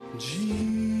Jesus,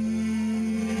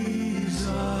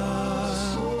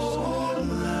 O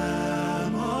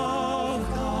Lamb of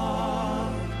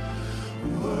God,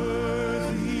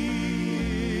 worthy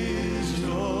is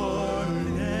your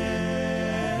name.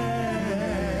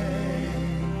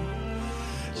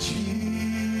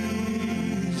 Jesus,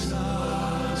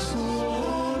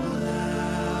 O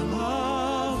Lamb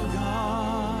of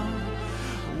God,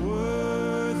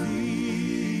 worthy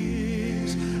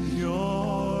is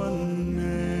your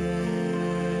name.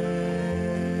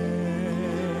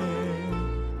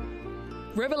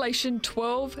 Revelation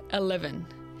 12:11.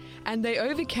 And they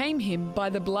overcame him by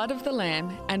the blood of the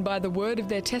Lamb and by the word of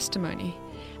their testimony,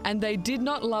 and they did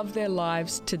not love their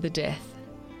lives to the death.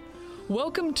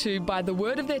 Welcome to By the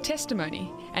Word of Their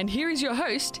Testimony, and here is your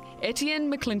host,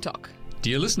 Etienne McClintock.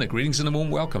 Dear listener, greetings and a warm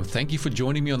welcome. Thank you for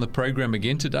joining me on the program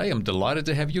again today. I'm delighted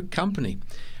to have your company.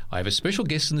 I have a special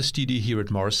guest in the studio here at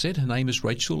Morisset. Her name is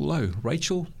Rachel Lowe.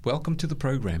 Rachel, welcome to the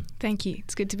program. Thank you.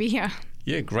 It's good to be here.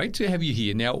 Yeah, great to have you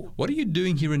here. Now, what are you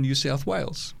doing here in New South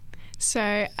Wales?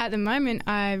 So at the moment,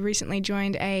 I recently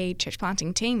joined a church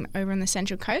planting team over on the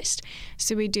Central Coast.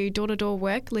 So we do door-to-door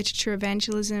work, literature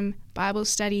evangelism, Bible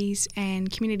studies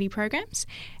and community programs,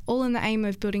 all in the aim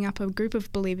of building up a group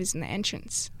of believers in the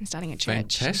entrance and starting a church.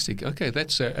 Fantastic. Okay,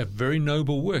 that's a very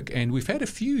noble work. And we've had a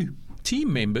few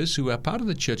team members who are part of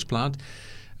the church plant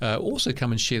also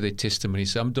come and share their testimony.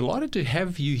 So I'm delighted to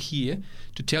have you here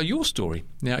to tell your story.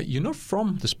 Now, you're not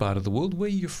from this part of the world. Where are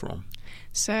you from?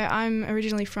 So I'm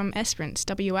originally from Esperance,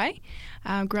 WA.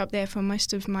 Grew up there for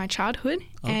most of my childhood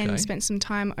and spent some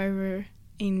time over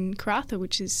in Karratha,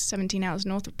 which is 17 hours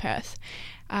north of Perth.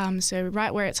 So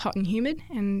right where it's hot and humid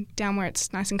and down where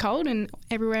it's nice and cold and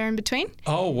everywhere in between.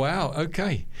 Oh, wow.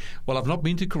 Okay. Well, I've not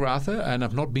been to Karratha and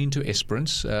I've not been to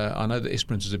Esperance. I know that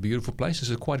Esperance is a beautiful place.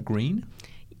 Is it quite green?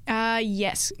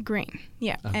 Yes, green.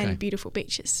 Yeah, and beautiful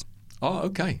beaches. Oh,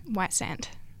 okay. White sand.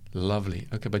 Lovely.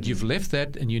 Okay, but you've left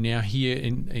that and you're now here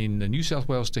in New South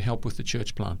Wales to help with the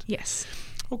church plant. Yes.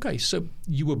 Okay, so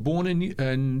you were born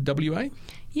in WA?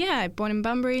 Yeah, born in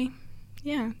Bunbury.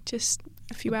 Yeah, just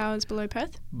a few hours below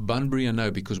Perth. Bunbury, I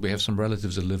know, because we have some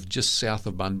relatives that live just south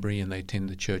of Bunbury and they attend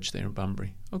the church there in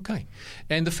Bunbury. Okay.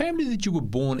 And the family that you were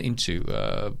born into,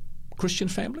 Christian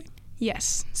family?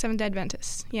 Yes, Seventh-day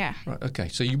Adventists, yeah. Right, okay.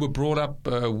 So you were brought up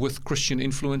with Christian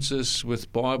influences,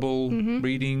 with Bible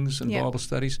readings and Bible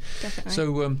studies. Definitely.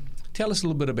 So tell us a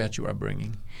little bit about your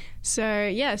upbringing. So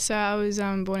I was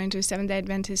born into a Seventh-day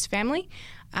Adventist family.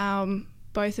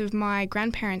 Both of my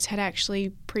grandparents had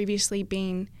actually previously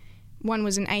been, one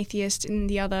was an atheist and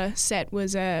the other set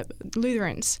was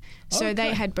Lutherans. So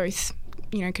they had both,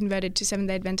 converted to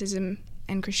Seventh-day Adventism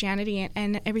and Christianity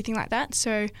and everything like that.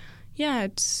 So, yeah,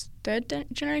 it's third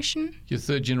generation. Your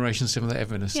third generation Seventh-day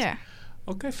Adventist. Yeah.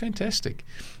 Okay, fantastic.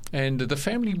 And the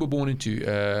family you were born into,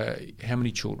 how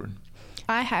many children?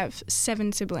 I have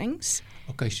 7 siblings.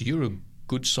 Okay, so you're a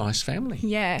good-sized family.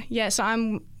 Yeah. So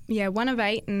I'm one of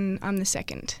 8 and I'm the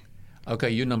second. Okay,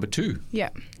 you're number 2. Yeah.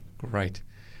 Great.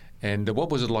 And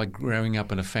what was it like growing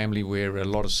up in a family where a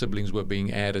lot of siblings were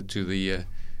being added to the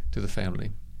family?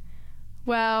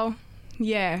 Well,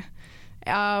 yeah.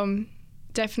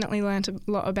 Definitely learned a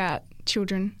lot about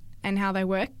children and how they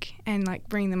work and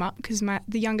bringing them up because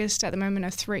the youngest at the moment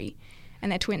are 3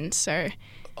 and they're twins. So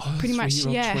pretty much,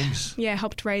 twins.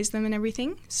 helped raise them and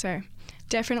everything. So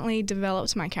definitely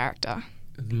developed my character.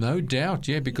 No doubt,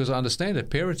 yeah, because I understand that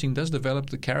parenting does develop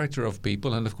the character of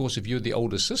people. And, of course, if you're the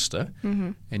older sister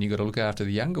and you've got to look after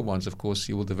the younger ones, of course,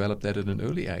 you will develop that at an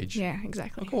early age. Yeah,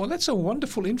 exactly. Okay, well, that's a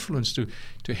wonderful influence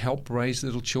to help raise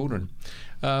little children.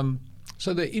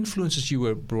 So the influences you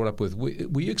were brought up with, were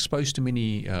you exposed to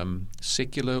many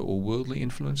secular or worldly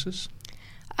influences?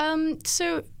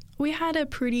 So we had a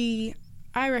pretty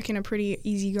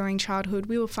easygoing childhood.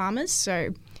 We were farmers,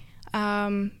 so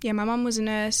my mum was a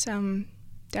nurse,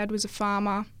 Dad was a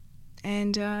farmer,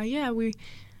 and we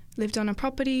lived on a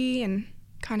property and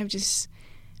kind of just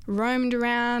roamed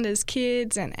around as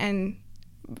kids and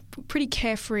pretty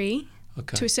carefree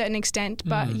to a certain extent.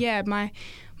 But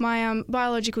my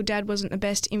biological dad wasn't the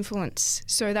best influence,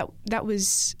 so that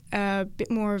was a bit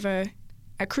more of a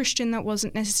Christian that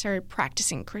wasn't necessarily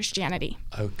practicing Christianity.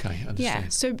 Okay, understand. Yeah,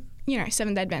 so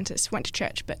Seventh-day Adventist, went to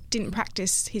church but didn't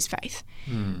practice his faith.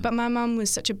 But my mum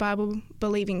was such a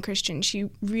Bible-believing Christian. She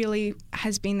really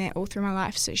has been there all through my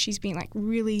life, so she's been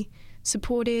really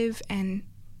supportive and,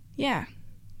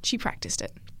 she practiced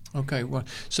it. Okay, well,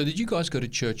 so did you guys go to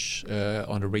church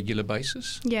on a regular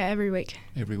basis? Yeah, every week.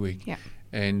 Every week? Yeah.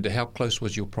 And how close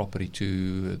was your property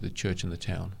to the church in the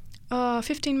town?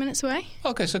 15 minutes away.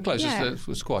 Okay, so close. Yeah. It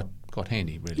was quite quite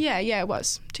handy, really. Yeah, it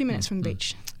was 2 minutes from the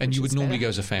beach. And which you would is normally better. go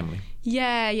as a family?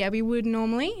 Yeah, we would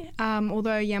normally.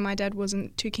 Although, my dad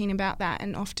wasn't too keen about that,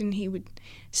 and often he would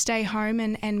stay home.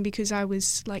 And because I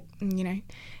was like,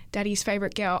 Daddy's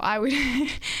favourite girl, I would,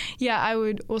 I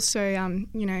would also,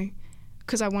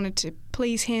 because I wanted to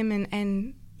please him,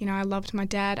 and I loved my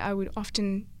dad, I would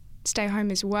often stay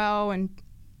home as well, and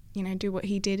do what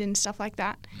he did and stuff like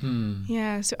that.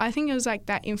 Yeah, so I think it was like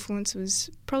that influence was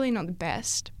probably not the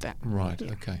best, but Right.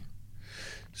 yeah. Okay.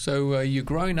 So you're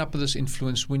growing up with this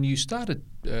influence. When you started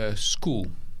school,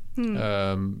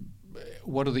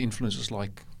 what are the influences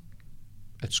like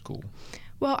at school?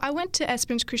 Well, I went to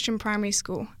Esperance Christian Primary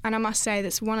School, and I must say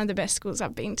that's one of the best schools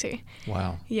I've been to.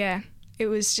 Wow. Yeah, it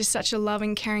was just such a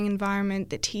loving, caring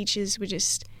environment. The teachers were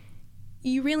just,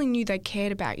 you really knew they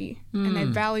cared about you and they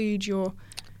valued your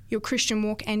Christian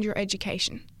walk and your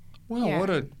education. Wow,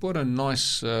 Yeah. what a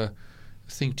nice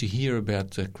thing to hear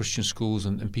about Christian schools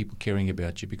and people caring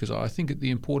about you, because I think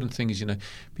the important thing is,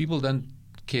 people don't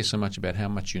care so much about how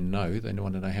much you know. They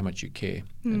want to know how much you care.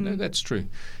 And that's true.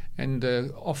 And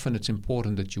often it's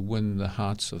important that you win the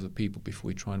hearts of the people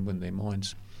before you try and win their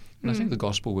minds. And I think the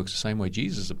gospel works the same way.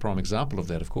 Jesus is a prime example of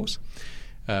that, of course.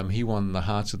 He won the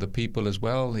hearts of the people as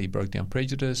well. He broke down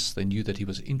prejudice. They knew that he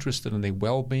was interested in their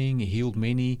well-being. He healed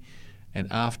many.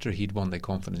 And after he'd won their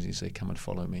confidence, he said, "Come and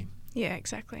follow me." Yeah,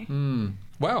 exactly.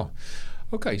 Wow.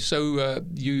 Okay, so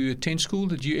you attend school.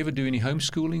 Did you ever do any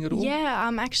homeschooling at all? Yeah,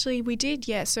 actually we did,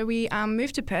 yeah. So we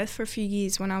moved to Perth for a few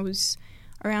years when I was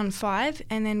around 5,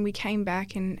 and then we came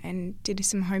back and did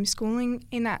some homeschooling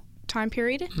in that time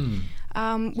period,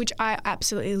 which I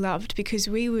absolutely loved because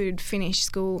we would finish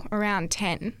school around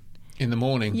 10. In the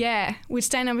morning? Yeah, we'd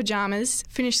stay in our pyjamas,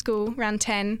 finish school around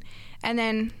 10, and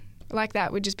then like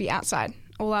that we'd just be outside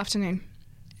all afternoon.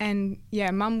 And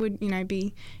yeah, Mum would,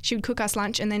 she would cook us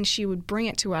lunch and then she would bring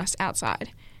it to us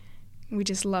outside. We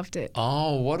just loved it.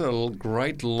 Oh, what a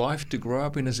great life to grow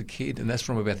up in as a kid. And that's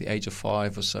from about the age of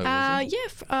 5 or so, was it?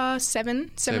 Yeah,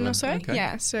 seven or so. Okay.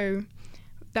 Yeah, so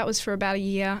that was for about a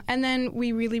year. And then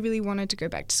we really, really wanted to go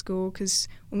back to school because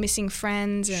we're missing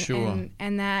friends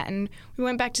and that. And we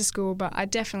went back to school, but I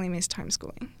definitely missed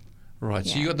homeschooling. Right,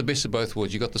 so Yeah. you got the best of both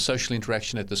worlds. You got the social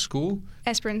interaction at the school.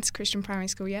 Esperance Christian Primary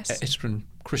School, yes. Esperance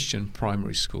Christian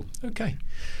Primary School. Okay.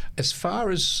 As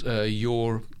far as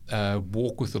your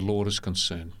walk with the Lord is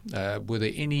concerned, were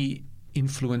there any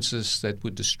influences that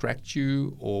would distract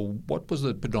you, or what was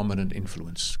the predominant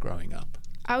influence growing up?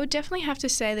 I would definitely have to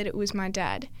say that it was my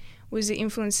dad. Was the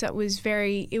influence that was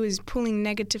it was pulling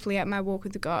negatively at my walk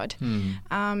with God.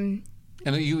 And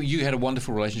you had a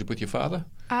wonderful relationship with your father?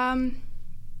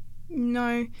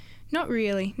 No, not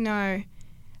really, no.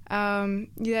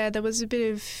 Yeah, there was a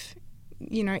bit of,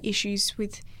 issues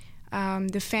with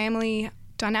the family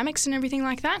dynamics and everything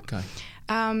like that. Okay.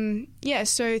 Yeah,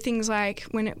 so things like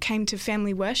when it came to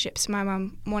family worships, my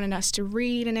mum wanted us to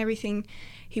read and everything.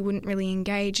 He wouldn't really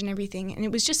engage and everything. And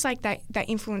it was just like that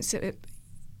influence that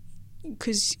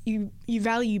because you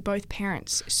value both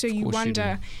parents. So you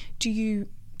wonder, do you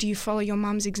follow your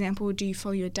mum's example or do you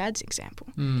follow your dad's example?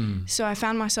 So I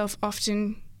found myself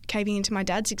often caving into my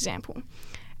dad's example,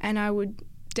 and I would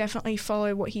definitely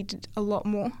follow what he did a lot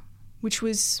more, which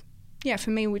was, for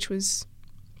me, which was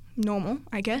normal,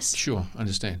 I guess. Sure,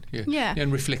 understand. Yeah. Yeah.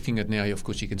 And reflecting it now, of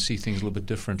course, you can see things a little bit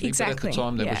differently. Exactly. But at the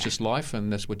time, that was Yeah. just life,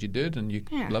 and that's what you did, and you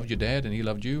loved your dad, and he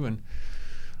loved you, and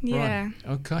Yeah. right.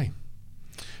 Okay.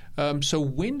 So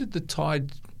when did the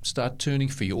tide start turning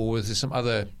for you, or was there some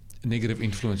other negative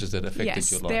influences that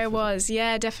affected your life? Yes, there was.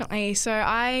 Yeah, definitely. So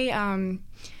I,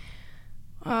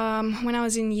 when I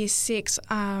was in year 6,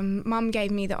 Mum gave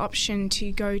me the option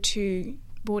to go to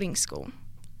boarding school.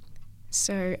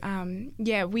 So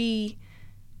we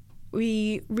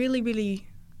really, really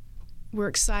were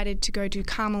excited to go to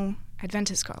Carmel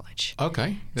Adventist College.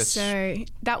 Okay. So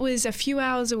that was a few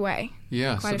hours away.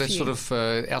 Yeah, quite so a that's few. sort of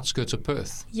outskirts of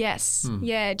Perth. Yes,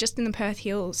 yeah, just in the Perth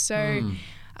Hills. So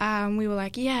we were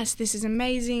like, yes, this is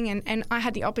amazing. And I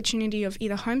had the opportunity of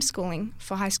either homeschooling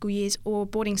for high school years or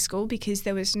boarding school because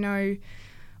there was Mum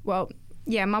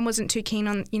wasn't too keen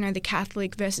on, the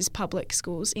Catholic versus public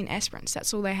schools in Esperance.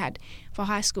 That's all they had for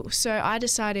high school. So I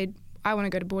decided I want to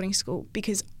go to boarding school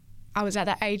because I was at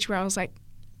that age where I was like,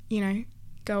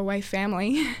 go away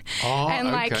family. Oh, And,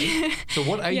 okay. So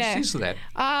what age Yeah. is that?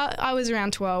 I was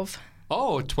around 12.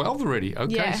 Oh, 12 already.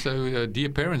 Okay, Yeah. so dear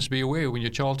parents, be aware when your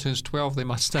child turns 12, they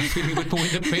must start feeling a bit more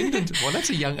independent. Well,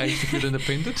 that's a young age to feel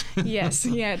independent. Yes,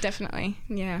 yeah, definitely,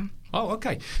 yeah. Oh,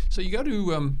 okay. So you go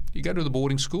to the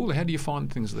boarding school. How do you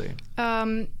find things there?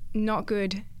 Not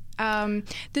good.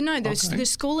 The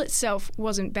school itself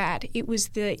wasn't bad.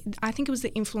 I think it was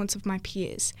the influence of my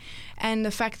peers, and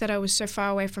the fact that I was so far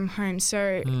away from home.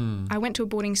 So I went to a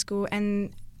boarding school,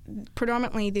 and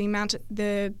predominantly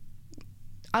the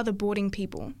other boarding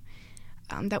people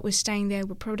that were staying there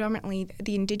were predominantly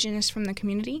the Indigenous from the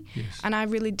community, and I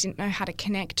really didn't know how to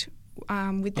connect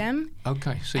with them.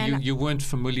 Okay, so you weren't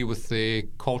familiar with their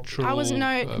cultural I wasn't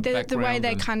the way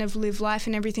they and kind of live life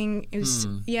and everything. It was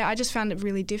I just found it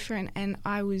really different, and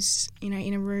I was in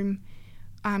a room,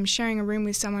 sharing a room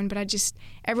with someone, but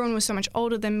everyone was so much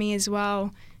older than me as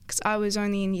well, because I was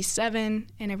only in year 7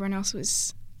 and everyone else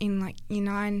was in like year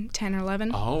 9, 10 or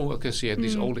 11. Oh, okay, so you had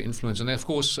these older influence, and of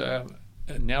course.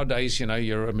 Nowadays,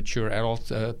 you're a mature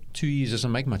adult. 2 years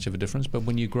doesn't make much of a difference, but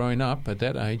when you're growing up at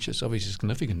that age, it's obviously a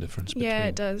significant difference. Yeah,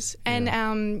 it does. And,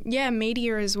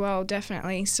 media as well,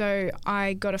 definitely. So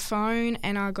I got a phone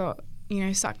and I got,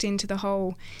 sucked into the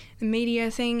whole media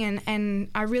thing, and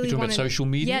I really You're talking wanted... about social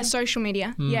media? Yeah, social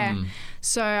media, yeah.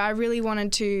 So I really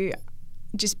wanted to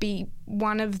just be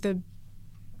one of the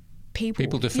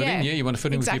people to fit in, you want to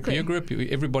fit in with your peer group.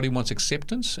 Everybody wants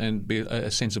acceptance and be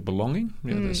a sense of belonging.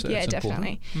 That's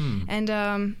definitely. And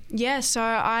so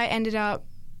I ended up,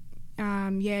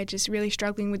 just really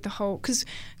struggling with the whole, because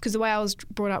the way I was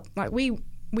brought up, like we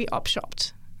op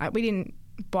shopped, like we didn't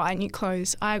buy new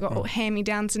clothes. I got all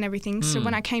hand-me-downs and everything. So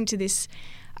when I came to this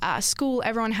school,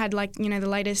 everyone had like the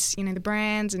latest, the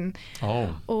brands and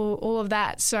all of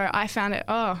that. So I found it,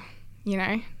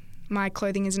 my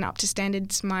clothing isn't up to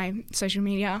standards, my social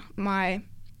media, my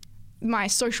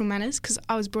social manners, because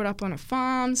I was brought up on a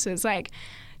farm, so it's like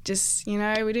just, we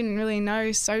didn't really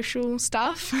know social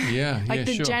stuff. Yeah, like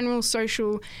the sure. general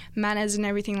social manners and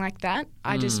everything like that.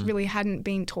 I just really hadn't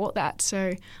been taught that,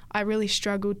 so I really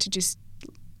struggled to just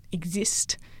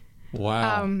exist.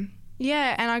 Wow. And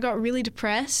I got really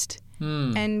depressed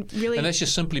and really... And that's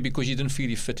just simply because you didn't feel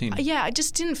you fit in. Yeah, I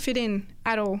just didn't fit in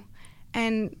at all.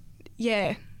 And,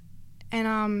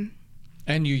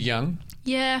 And you're young.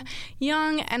 Yeah,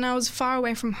 young, and I was far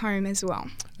away from home as well.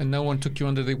 And no one took you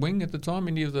under their wing at the time?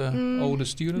 Any of the older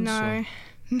students? No.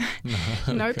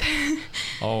 Nope.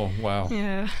 Oh, wow.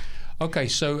 Yeah. Okay,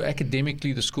 so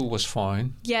academically the school was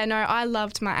fine. Yeah, no, I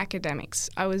loved my academics.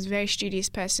 I was a very studious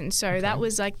person, so that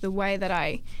was like the way that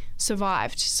I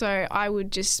survived. So I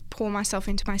would just pour myself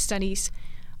into my studies.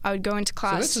 I would go into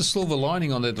class. So that's a silver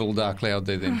lining on that little dark cloud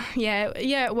there then. Yeah,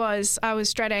 it was. I was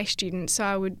straight A student, so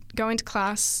I would go into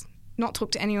class, not talk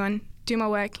to anyone, do my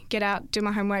work, get out, do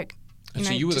my homework. And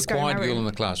so you were the quiet girl in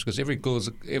the class, because every class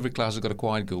has got a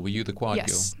quiet girl. Were you the quiet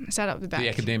girl? Yes, I sat up the back. The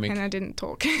academic. And I didn't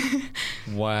talk.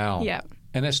 Wow. Yeah.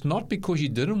 And that's not because you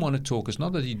didn't want to talk. It's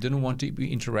not that you didn't want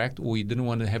to interact or you didn't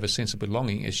want to have a sense of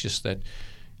belonging. It's just that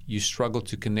you struggled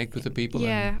to connect with the people.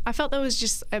 Yeah, I felt there was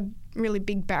just a really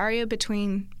big barrier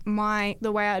between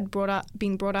the way I'd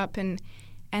been brought up and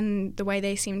the way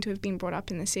they seemed to have been brought up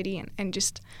in the city, and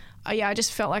just I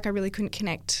just felt like I really couldn't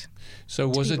connect. So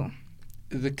was people. it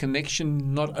the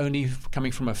connection not only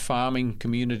coming from a farming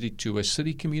community to a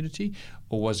city community,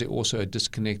 or was there also a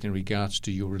disconnect in regards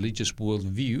to your religious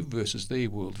worldview versus their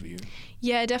worldview?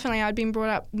 Yeah, definitely. I'd been brought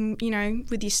up,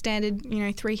 with your standard,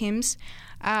 3 hymns.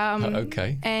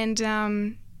 Okay.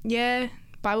 And,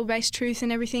 Bible-based truth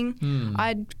and everything.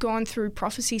 I'd gone through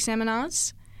prophecy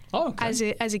seminars as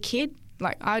a kid.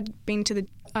 Like, I'd been to the...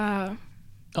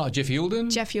 Jeff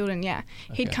Yulden? Jeff Yulden, yeah.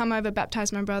 Okay. He'd come over,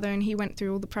 baptized my brother, and he went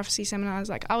through all the prophecy seminars.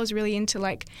 Like, I was really into,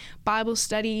 like, Bible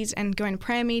studies and going to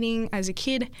prayer meeting as a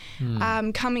kid.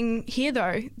 Coming here,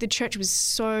 though, the church was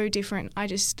so different. I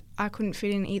couldn't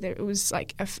fit in either. It was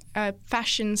like a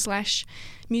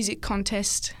fashion/music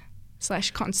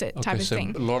contest/concert type of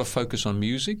thing. A lot of focus on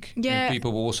music. Yeah. And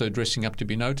people were also dressing up to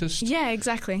be noticed. Yeah,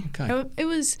 exactly. Okay. It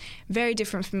was very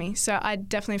different for me. So I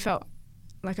definitely felt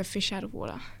like a fish out of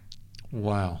water.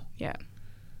 Wow. Yeah.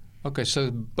 Okay,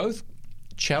 so both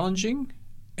challenging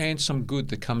and some good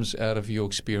that comes out of your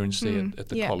experience there at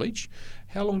the college.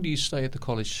 How long do you stay at the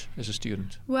college as a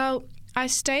student? Well, I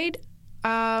stayed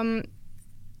as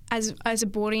a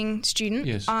boarding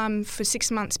student for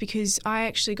 6 months because I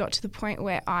actually got to the point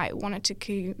where I wanted to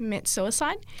commit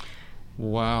suicide.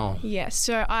 Wow. Yeah,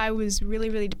 so I was really,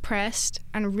 really depressed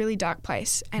in a really dark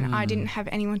place, and I didn't have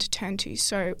anyone to turn to.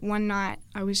 So one night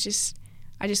I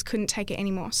just couldn't take it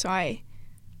anymore. So I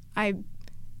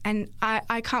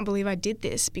can't believe I did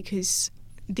this, because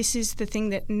this is the thing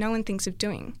that no one thinks of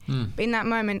doing. But in that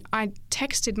moment, I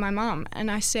texted my mum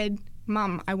and I said,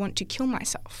 "Mum, I want to kill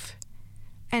myself."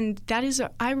 And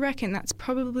I reckon that's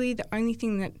probably the only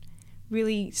thing that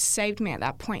really saved me at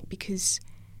that point, because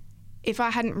if I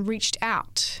hadn't reached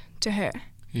out to her,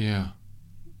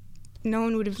 no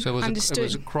one would have So it understood.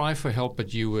 was a cry for help,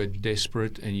 but you were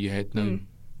desperate and you had no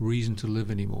reason to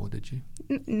live anymore, did you?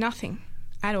 Nothing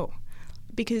at all,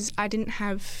 because I didn't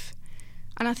have,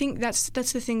 and I think that's the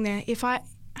thing there. If I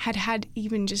had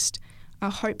even just a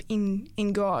hope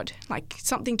in God, like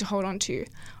something to hold on to,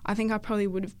 I think I probably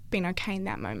would have been okay in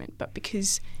that moment. But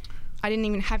because I didn't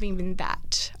even have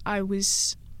that, I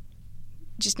was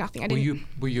just nothing.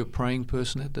 Were you a praying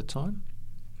person at that time?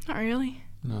 Not really.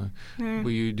 No. No.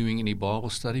 Were you doing any Bible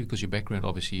study? Because your background,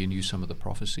 obviously, you knew some of the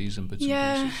prophecies and bits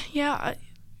and pieces.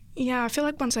 Yeah. I feel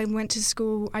like once I went to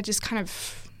school, I just kind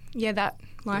of, that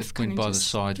life It went by the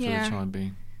side for the time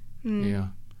being. Yeah.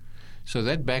 So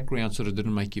that background sort of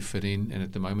didn't make you fit in, and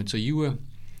at the moment, so you were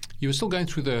still going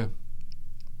through the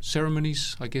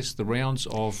ceremonies, I guess, the rounds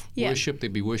of worship.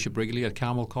 There'd be worship regularly at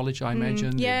Carmel College, I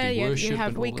imagine. There'd be worship you have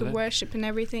and all week of that. worship and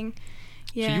everything.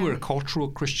 Yeah. So you were a cultural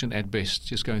Christian at best,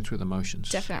 just going through the motions.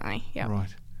 Definitely, yeah.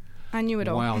 Right. I knew it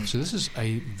all. Wow. So this is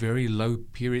a very low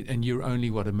period, and you're only,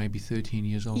 maybe 13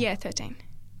 years old? Yeah, 13.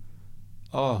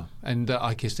 Oh, and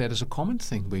I guess that is a common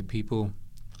thing where people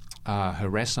are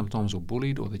harassed sometimes or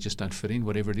bullied, or they just don't fit in,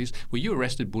 whatever it is. Were you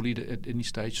arrested, bullied at any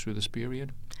stage through this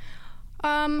period?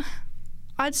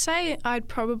 I'd say I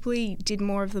probably did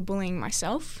more of the bullying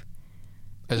myself.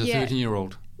 As a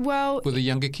 13-year-old? Well, Were the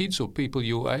younger kids or people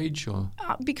your age? Or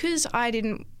because I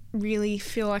didn't really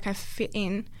feel like I fit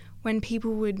in, when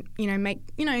people would,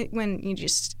 when you're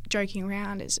just joking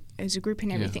around as a group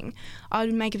and everything, I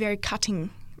would make very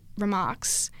cutting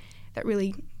remarks that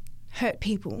really hurt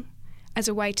people as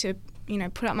a way to,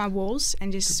 put up my walls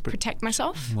and just protect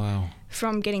myself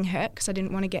from getting hurt, because I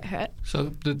didn't want to get hurt. So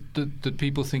did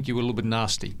people think you were a little bit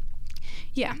nasty?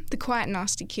 Yeah, the quiet,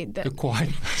 nasty kid. The quiet,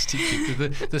 nasty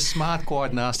kid. The smart,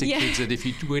 quiet, nasty kids that if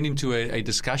you went into a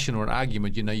discussion or an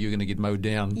argument, you're going to get mowed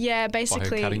down. Yeah, by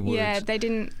basically. her cutting words. Yeah, they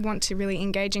didn't want to really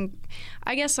engage in.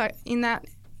 I guess in that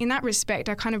respect,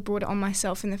 I kind of brought it on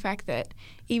myself in the fact that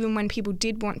even when people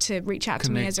did want to reach out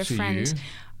to me as a friend,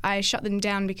 I shut them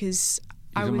down because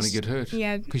I didn't want to get hurt.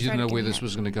 Yeah, because you didn't know where this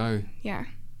was going to go. Yeah.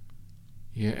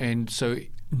 Yeah, and so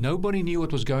nobody knew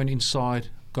what was going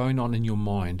on in your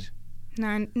mind.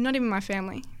 No, not even my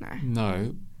family.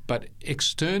 No, but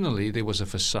externally there was a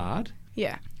facade.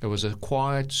 Yeah. There was a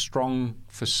quiet, strong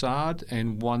facade,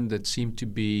 and one that seemed to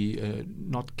be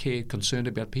not concerned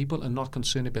about people, and not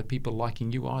concerned about people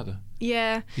liking you either.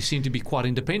 Yeah. You seemed to be quite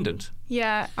independent.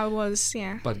 Yeah, I was,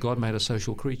 yeah. But God made us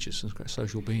social creatures,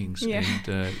 social beings,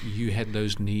 and you had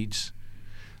those needs.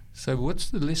 So what's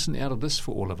the lesson out of this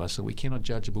for all of us? That we cannot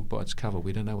judge a book by its cover.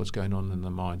 We don't know what's going on in the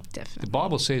mind. Definitely. The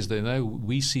Bible says that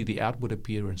we see the outward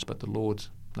appearance, but the Lord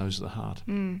knows the heart.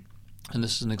 And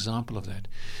this is an example of that.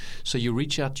 So you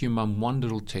reach out to your mum, one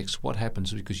little text. What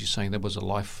happens? Because you're saying that was a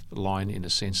lifeline in a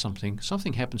sense. Something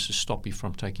happens to stop you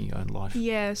from taking your own life.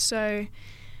 Yeah, so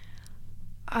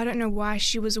I don't know why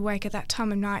she was awake at that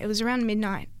time of night. It was around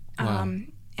midnight. Wow.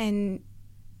 And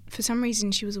for some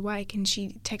reason she was awake, and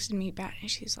she texted me back, and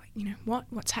she's like,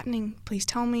 what's happening? Please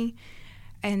tell me.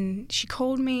 And she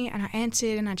called me, and I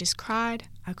answered, and I just cried.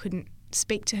 I couldn't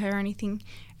speak to her or anything.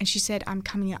 And she said, I'm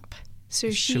coming up. So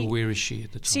where is she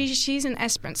at the time? She's in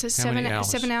Esperance, so How many hours?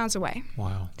 7 hours away.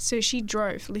 Wow. So she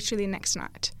drove literally the next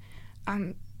night,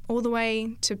 all the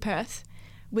way to Perth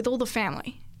with all the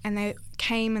family. And they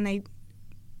came and they,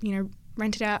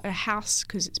 rented out a house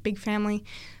because it's a big family.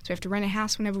 So we have to rent a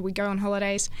house whenever we go on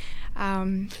holidays.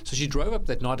 So she drove up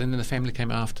that night, and then the family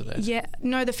came after that? Yeah.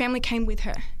 No, the family came with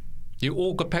her. You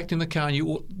all got packed in the car, and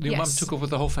your mum took off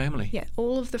with the whole family? Yeah,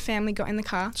 all of the family got in the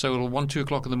car. So at 1, 2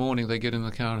 o'clock in the morning, they get in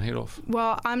the car and head off?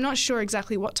 Well, I'm not sure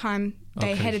exactly what time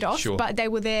they headed off, but they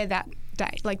were there that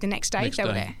day, like the next day they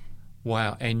were there.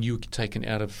 Wow, and you were taken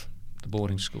out of the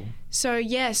boarding school? So,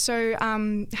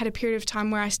 had a period of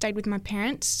time where I stayed with my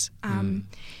parents.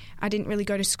 I didn't really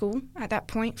go to school at that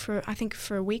point for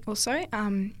a week or so.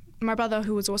 My brother,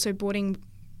 who was also boarding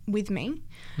with me,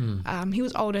 he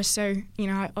was older, so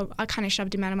I kind of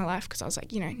shoved him out of my life because I was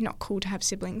like, not cool to have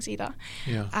siblings either.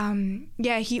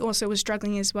 He also was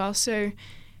struggling as well. So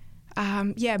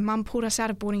Mum pulled us out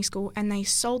of boarding school, and they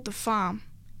sold the farm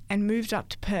and moved up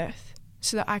to Perth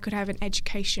so that I could have an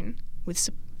education with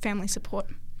family support.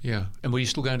 Yeah. And were you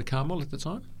still going to Carmel at the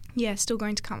time? Yeah, still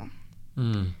going to Carmel.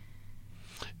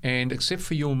 And except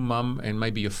for your mum and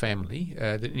maybe your family,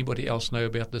 did anybody else know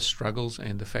about the struggles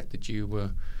and the fact that you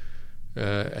were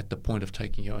at the point of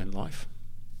taking your own life?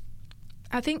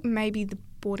 I think maybe the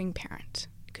boarding parent,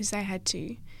 because they had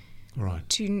to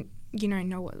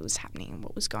know what was happening and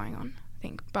what was going on, I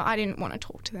think. But I didn't want to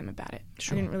talk to them about it.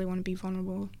 Sure. I didn't really want to be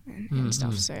vulnerable and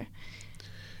stuff, so...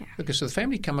 Okay, so the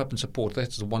family come up and support.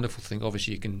 That's the wonderful thing.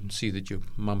 Obviously, you can see that your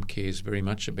mum cares very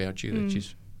much about you, that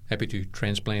she's happy to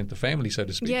transplant the family, so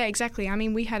to speak. Yeah, exactly. I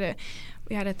mean, we had a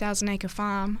 1,000-acre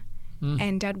farm,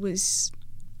 and Dad was,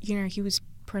 he was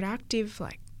productive,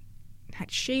 like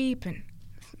had sheep and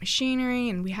machinery,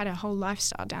 and we had a whole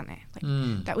lifestyle down there.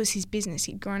 Like that was his business.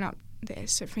 He'd grown up there,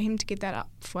 so for him to give that up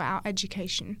for our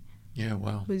education,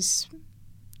 was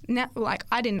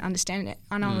I didn't understand it.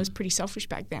 I know I was pretty selfish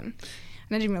back then,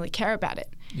 and I didn't really care about it.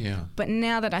 Yeah. But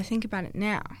now that I think about it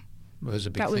now, That was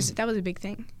a big thing. That was a big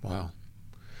thing. Wow.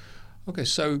 Okay,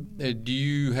 so do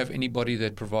you have anybody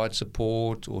that provides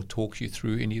support or talks you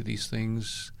through any of these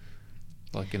things?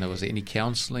 Like, was there any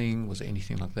counselling? Was there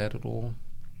anything like that at all?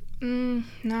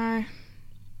 No,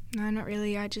 not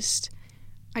really. I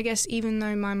guess even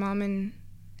though my mum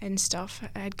and stuff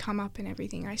had come up and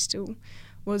everything, I still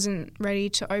wasn't ready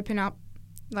to open up.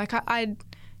 Like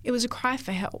it was a cry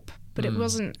for help, but it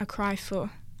wasn't a cry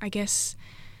for, I guess,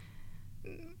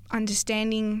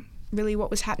 understanding really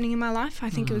what was happening in my life. I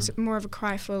think it was more of a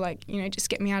cry for, like, just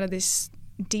get me out of this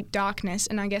deep darkness.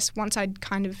 And I guess once I'd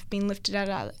kind of been lifted out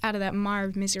of that mire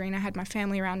of misery and I had my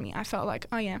family around me, I felt like,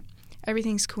 oh yeah,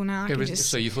 everything's cool now.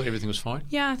 So you thought everything was fine?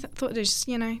 Yeah, I thought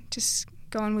just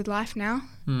go on with life now.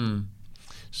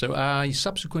 So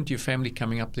subsequent to your family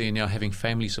coming up there now, having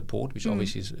family support, which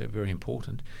obviously is very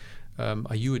important,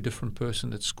 are you a different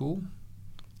person at school?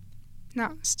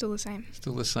 No, still the same.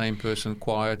 Still the same person,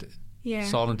 quiet,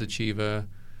 silent achiever,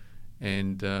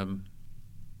 and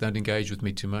don't engage with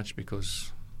me too much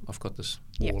because I've got this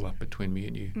wall up between me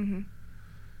and you. Mm-hmm.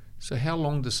 So how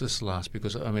long does this last?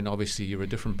 Because, obviously you're a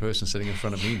different person sitting in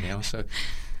front of me now. So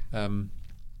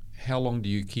how long do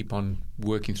you keep on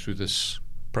working through this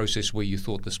process where you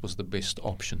thought this was the best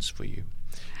options for you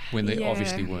when they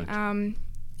obviously weren't?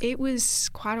 It was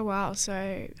quite a while.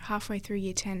 So halfway through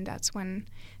year 10, that's when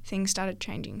things started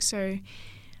changing. So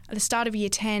at the start of year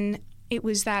 10, it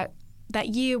was that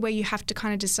year where you have to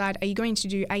kind of decide, are you going to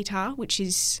do ATAR, which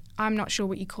is, I'm not sure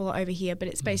what you call it over here, but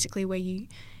it's basically where you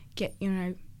get,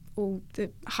 all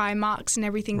the high marks and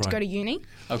everything to go to uni.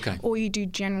 Okay. Or you do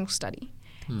general study.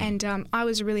 And I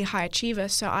was a really high achiever,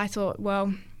 so I thought,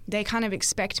 well, they kind of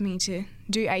expect me to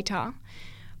do ATAR.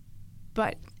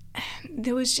 But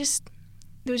there was just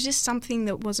something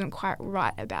that wasn't quite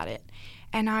right about it.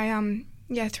 And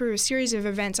I, through a series of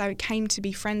events, I came to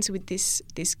be friends with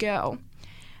this girl.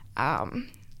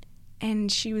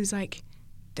 And she was like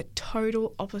the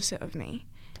total opposite of me.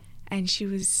 And she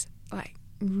was like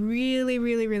really,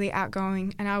 really, really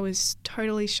outgoing, and I was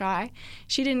totally shy.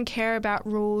 She didn't care about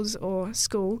rules or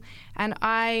school, and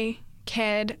I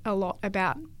cared a lot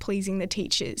about pleasing the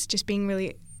teachers, just being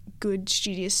really good,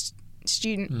 studious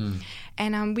student.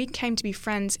 And we came to be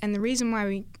friends, and the reason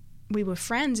why we were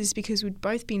friends is because we'd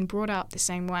both been brought up the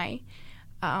same way.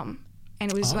 And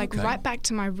it was right back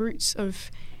to my roots of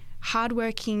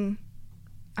hardworking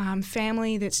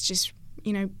family that's just,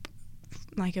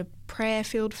 like a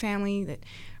prayer-filled family, that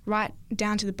right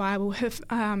down to the Bible.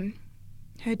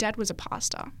 Her dad was a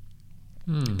pastor,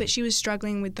 but she was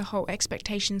struggling with the whole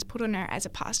expectations put on her as a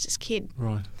pastor's kid.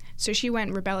 Right. So she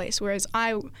went rebellious, whereas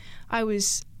I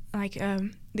was like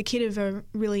the kid of a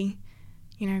really,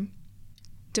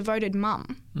 devoted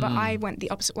mum, but I went the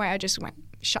opposite way. I just went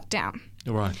shut down.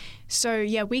 Right. So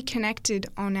yeah, we connected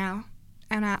on our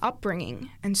upbringing,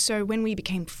 and so when we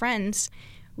became friends,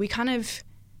 we kind of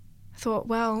thought,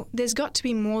 well, there's got to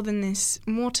be more to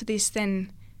this than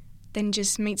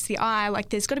just meets the eye. Like,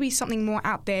 there's got to be something more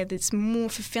out there that's more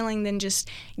fulfilling than just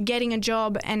getting a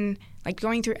job and like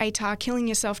going through ATAR, killing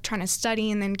yourself trying to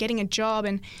study, and then getting a job.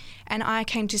 And I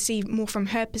came to see more from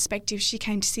her perspective. She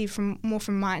came to see more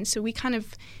from mine. So we kind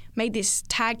of made this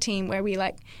tag team where we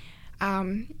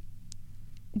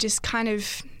just kind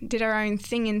of did our own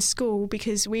thing in school,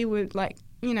 because we were like,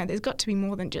 there's got to be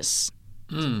more than just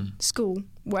school,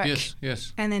 work,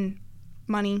 yes, and then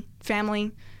money,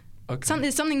 family. Okay.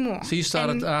 There's something more. So you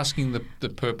started asking the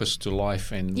purpose to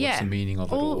life and what's the meaning of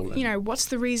it all. What's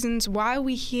the reasons? Why are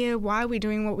we here? Why are we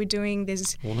doing what we're doing?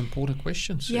 There's all important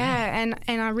questions. Yeah,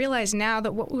 and I realize now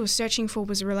that what we were searching for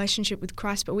was a relationship with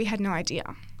Christ, but we had no idea.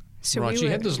 So you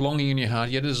had this longing in your heart.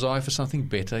 You had a desire for something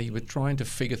better. You were trying to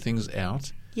figure things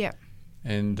out. Yeah.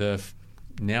 And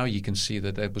now you can see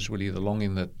that was really the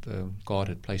longing that God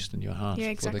had placed in your heart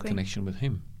for the connection with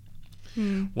Him.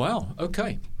 Wow,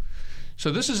 okay. So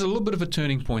this is a little bit of a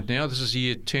turning point now. This is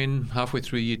year 10, halfway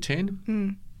through year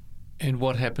 10. And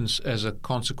what happens as a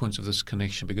consequence of this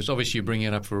connection? Because obviously you're bringing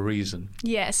it up for a reason.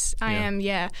 Yes, I am,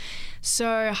 yeah.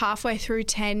 So halfway through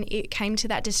 10, it came to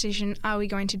that decision, are we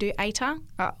going to do ATAR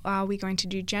or are we going to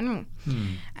do general?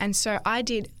 And so I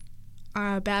did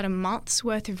about a month's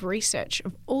worth of research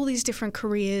of all these different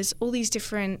careers, all these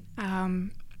different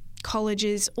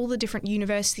colleges, all the different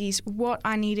universities, what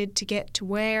I needed to get to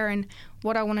where and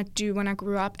what I wanted to do when I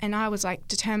grew up. And I was like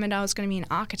determined I was going to be an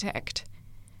architect.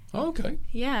 Oh, okay.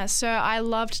 Yeah, so I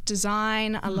loved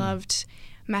design. I loved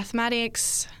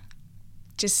mathematics.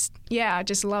 I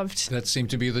just loved. That seemed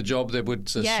to be the job that would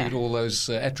suit all those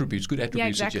attributes, good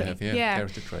attributes exactly. that you have. Yeah,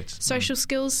 character traits. Social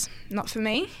skills, not for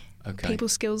me. Okay. People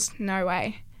skills, no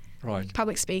way. Right.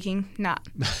 Public speaking, nah.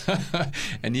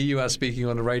 And here you are speaking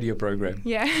on a radio program.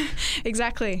 Yeah,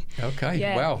 exactly. Okay.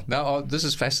 Yeah. Wow. Now this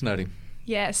is fascinating.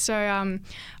 Yeah. So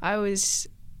I was,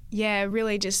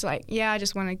 really just like, I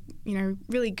just want a,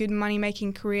 really good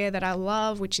money-making career that I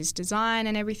love, which is design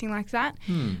and everything like that.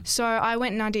 So I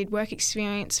went and I did work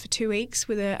experience for 2 weeks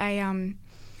with a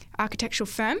architectural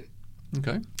firm.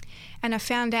 Okay. And I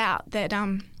found out that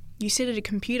you sit at a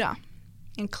computer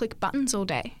and click buttons all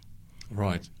day.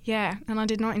 Right. Yeah, and I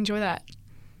did not enjoy that.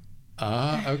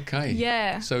 Ah, okay.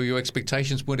 Yeah. So your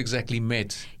expectations weren't exactly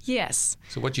met. Yes.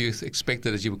 So what you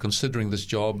expected as you were considering this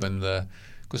job, and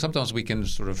because sometimes we can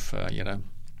sort of,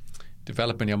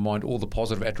 develop in our mind all the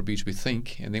positive attributes we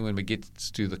think, and then when we get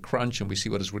to the crunch and we see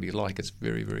what it's really like, it's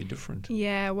very, very different.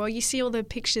 Yeah, well, you see all the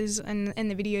pictures and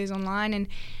the videos online, and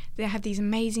they have these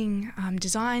amazing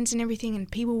designs and everything, and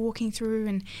people walking through,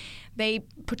 and they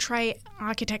portray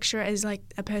architecture as like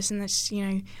a person that's,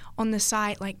 on the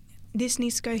site, like this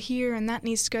needs to go here and that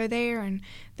needs to go there, and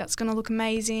that's going to look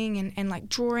amazing, and like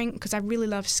drawing, because I really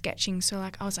love sketching. So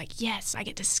like I was like, yes, I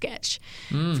get to sketch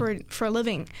for a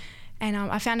living. And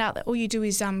I found out that all you do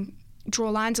is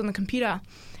draw lines on the computer,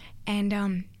 and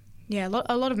a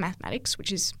lot of mathematics,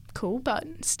 which is cool, but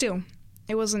still,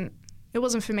 it wasn't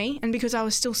for me. And because I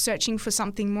was still searching for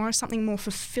something more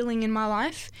fulfilling in my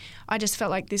life, I just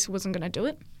felt like this wasn't going to do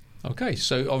it. Okay,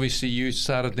 so obviously you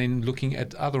started then looking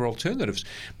at other alternatives.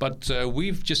 But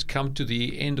we've just come to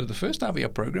the end of the first half of our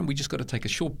program. We just got to take a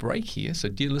short break here. So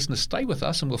dear listeners, stay with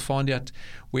us and we'll find out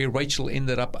where Rachel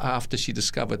ended up after she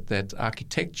discovered that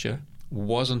architecture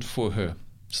wasn't for her.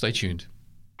 Stay tuned.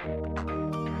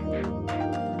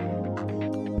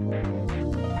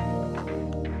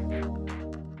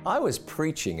 I was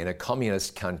preaching in a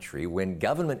communist country when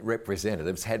government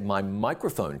representatives had my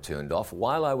microphone turned off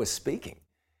while I was speaking.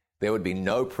 There would be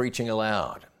no preaching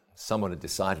allowed. Someone had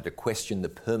decided to question the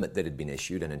permit that had been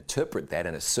issued and interpret that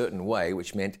in a certain way,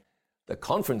 which meant the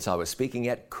conference I was speaking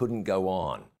at couldn't go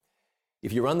on.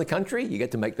 If you run the country, you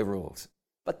get to make the rules.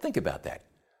 But think about that.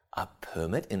 A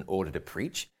permit in order to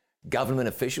preach? Government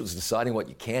officials deciding what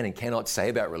you can and cannot say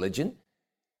about religion?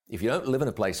 If you don't live in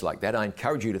a place like that, I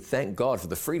encourage you to thank God for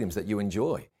the freedoms that you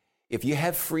enjoy. If you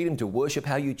have freedom to worship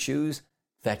how you choose,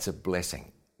 that's a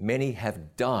blessing. Many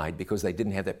have died because they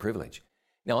didn't have that privilege.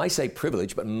 Now, I say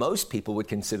privilege, but most people would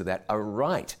consider that a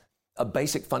right, a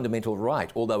basic fundamental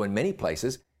right, although in many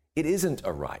places it isn't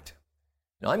a right.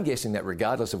 Now, I'm guessing that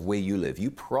regardless of where you live,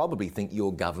 you probably think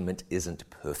your government isn't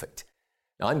perfect.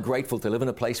 Now, I'm grateful to live in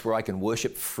a place where I can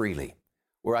worship freely,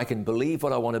 where I can believe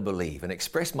what I want to believe and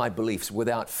express my beliefs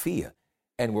without fear,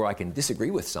 and where I can disagree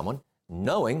with someone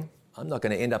knowing I'm not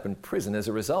going to end up in prison as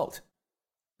a result.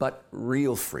 But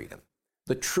real freedom,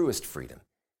 the truest freedom,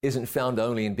 isn't found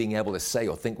only in being able to say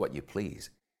or think what you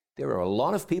please. There are a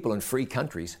lot of people in free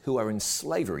countries who are in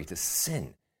slavery to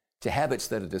sin, to habits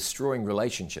that are destroying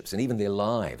relationships and even their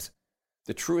lives.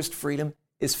 The truest freedom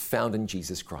is found in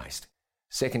Jesus Christ.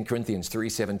 2 Corinthians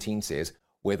 3:17 says,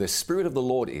 "Where the Spirit of the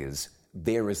Lord is,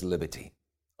 there is liberty."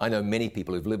 I know many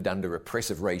people who've lived under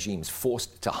oppressive regimes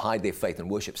forced to hide their faith and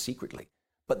worship secretly,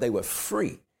 but they were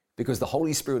free because the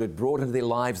Holy Spirit had brought into their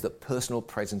lives the personal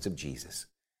presence of Jesus.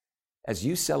 As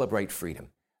you celebrate freedom,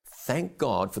 thank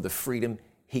God for the freedom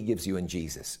He gives you in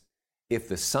Jesus. If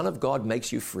the Son of God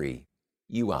makes you free,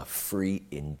 you are free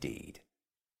indeed.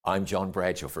 I'm John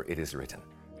Bradshaw for It Is Written.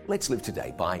 Let's live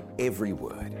today by every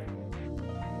word.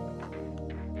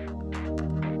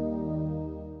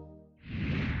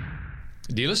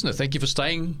 Dear listener, thank you for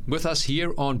staying with us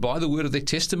here on By the Word of Their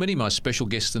Testimony. My special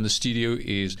guest in the studio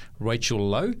is Rachel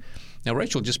Lowe. Now,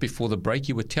 Rachel, just before the break,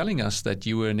 you were telling us that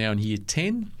you were now in year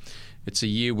 10. It's a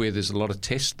year where there's a lot of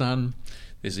tests done.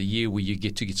 There's a year where you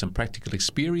get to get some practical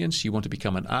experience. You want to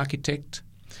become an architect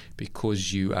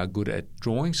because you are good at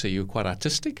drawing, so you're quite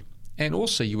artistic. And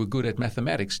also you were good at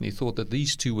mathematics, and you thought that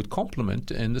these two would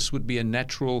complement, and this would be a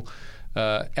natural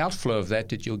outflow of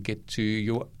that you'll get to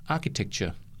your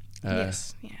architecture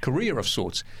Yes, yeah. career of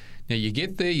sorts. Now, you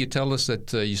get there, you tell us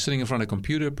that you're sitting in front of a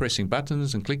computer, pressing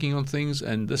buttons and clicking on things,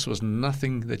 and this was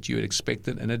nothing that you had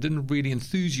expected, and it didn't really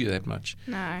enthuse you that much.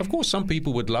 No. Of course, some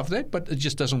people would love that, but it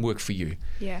just doesn't work for you.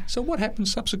 Yeah. So what happened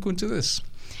subsequent to this?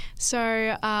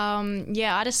 So,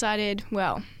 I decided,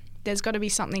 well, there's got to be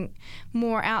something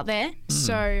more out there.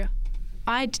 So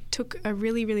I took a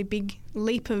really, really big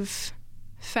leap of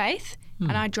faith,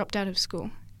 and I dropped out of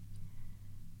school.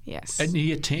 Yes. At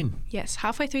year 10? Yes.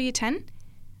 Halfway through year 10,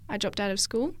 I dropped out of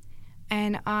school,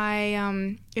 and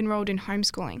I enrolled in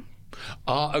homeschooling.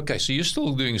 Okay, so you're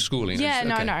still doing schooling. Yeah,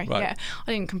 Okay, no. right. Yeah,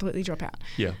 I didn't completely drop out.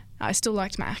 Yeah. I still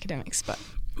liked my academics, but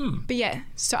yeah.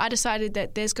 So I decided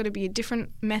that there's got to be a different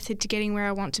method to getting where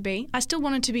I want to be. I still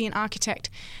wanted to be an architect,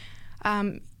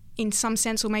 in some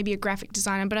sense, or maybe a graphic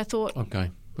designer. But I thought,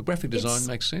 Okay, but graphic design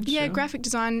makes sense. yeah, graphic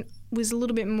design was a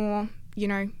little bit more,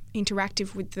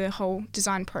 interactive with the whole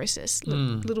design process.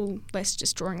 Little less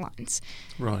just drawing lines.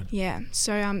 Right. Yeah.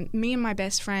 So me and my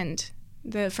best friend,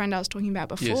 the friend I was talking about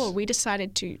before, Yes. we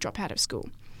decided to drop out of school,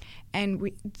 and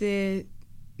the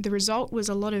result was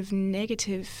a lot of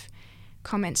negative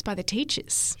comments by the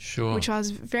teachers. Sure. Which I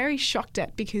was very shocked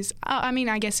at, because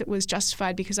I guess it was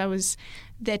justified because I was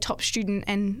their top student,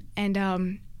 and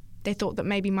they thought that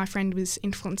maybe my friend was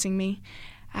influencing me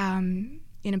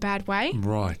in a bad way.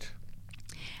 Right.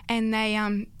 And they,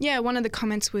 one of the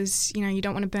comments was, you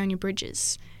don't want to burn your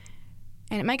bridges.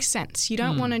 And it makes sense. You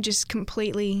don't want to just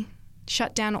completely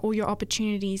shut down all your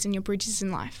opportunities and your bridges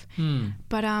in life.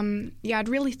 But, I'd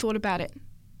really thought about it,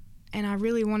 and I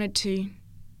really wanted to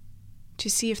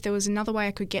see if there was another way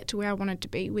I could get to where I wanted to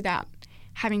be without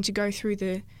having to go through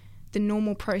the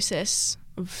normal process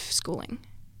of schooling.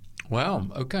 Wow.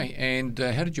 Okay. And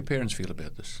how did your parents feel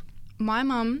about this? My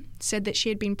mum said that she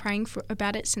had been praying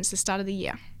about it since the start of the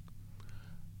year.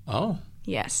 Oh.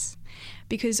 Yes,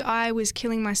 because I was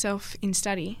killing myself in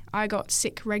study. I got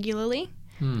sick regularly,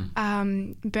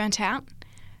 burnt out.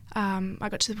 I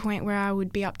got to the point where I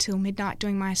would be up till midnight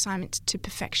doing my assignments to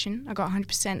perfection. I got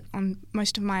 100% on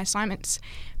most of my assignments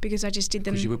because I just did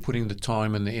them. Because you were putting the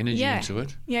time and the energy Yeah. into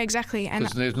it. Yeah, exactly. And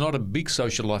Because there's not a big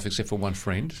social life except for one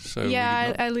friend. So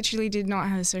yeah, I literally did not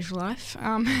have a social life.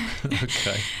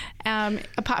 Okay.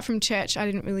 Apart from church, I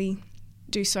didn't really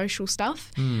do social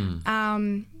stuff.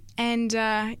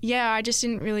 I just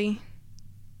didn't really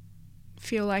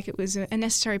feel like it was a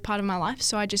necessary part of my life,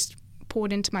 so I just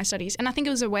poured into my studies. And I think it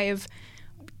was a way of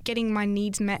getting my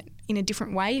needs met in a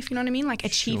different way, if you know what I mean. Like,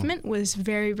 achievement was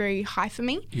very, very high for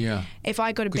me. Yeah. If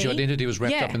I got a B... Because your identity was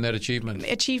wrapped yeah, up in that achievement.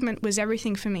 Achievement was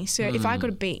everything for me. So if I got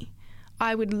a B,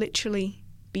 I would literally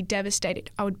be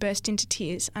devastated. I would burst into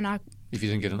tears. And If you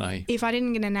didn't get an A. if I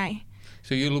didn't get an A,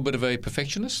 So you're a little bit of a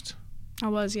perfectionist? I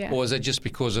was, yeah. Or is that just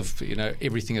because of,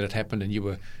 everything that had happened and you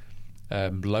were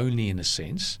lonely in a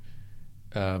sense,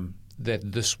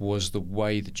 that this was the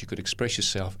way that you could express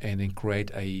yourself and then create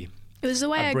It was the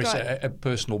way I got... a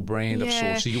personal brand of Yeah.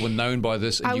 sorts. So you were known by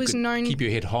this, and I you was could known- keep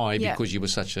your head high Yeah. because you were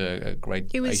such a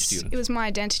great A student. It was my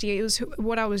identity. It was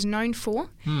what I was known for,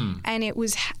 and it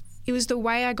was the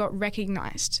way I got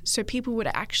recognised. So people would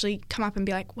actually come up and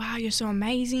be like, "Wow, you're so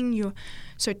amazing! You're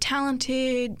so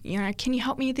talented! Can you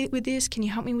help me with this? Can you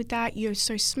help me with that? You're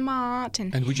so smart!"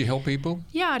 And would you help people?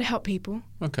 Yeah, I'd help people.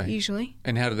 Okay. Usually.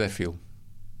 And how did that feel?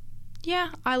 Yeah,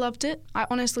 I loved it. I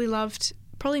honestly loved,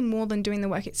 probably more than doing the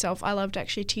work itself, I loved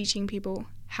actually teaching people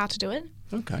how to do it.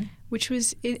 Okay. Which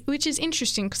is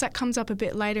interesting because that comes up a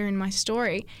bit later in my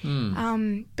story.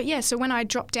 But yeah, so when I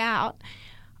dropped out,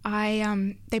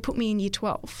 they put me in year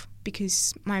 12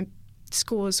 because my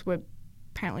scores were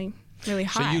apparently really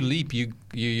high. So you leap, you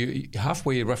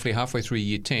roughly halfway through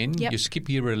year 10, Yep. you skip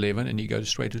year 11 and you go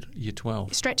straight to year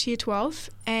 12. Straight to year 12,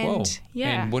 and Whoa.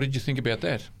 yeah, And what did you think about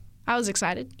that? I was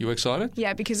excited. You were excited?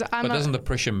 Yeah, because But doesn't the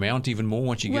pressure mount even more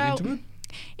once you get into it?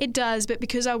 It does, but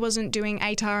because I wasn't doing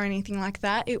ATAR or anything like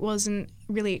that, it wasn't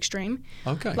really extreme.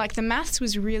 Okay. Like, the maths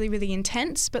was really, really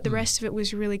intense, but the rest of it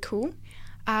was really cool.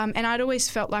 And I'd always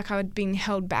felt like I'd been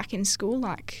held back in school.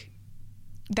 Like,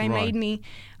 they Right. made me,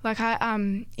 like,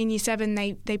 in year 7,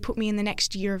 they put me in the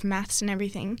next year of maths and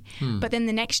everything. But then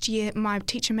the next year, my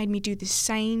teacher made me do the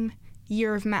same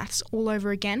year of maths all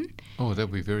over again. Oh, that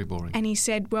would be very boring. And he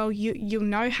said, well, you'll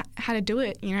know how to do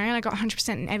it, and I got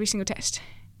 100% in every single test.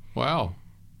 Wow.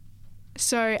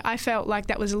 So I felt like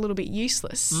that was a little bit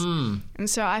useless. And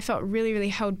so I felt really, really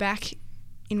held back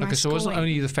in my Okay, so it schooling. wasn't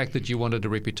only the fact that you wanted a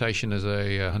reputation as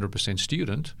a 100%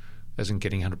 student, as in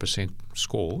getting 100%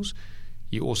 scores,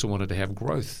 you also wanted to have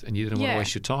growth and you didn't want to Yeah.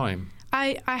 waste your time.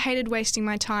 I hated wasting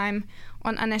my time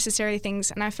on unnecessary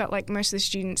things, and I felt like most of the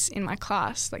students in my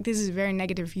class, like, this is a very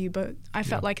negative view, but I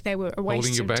felt like they were a Holding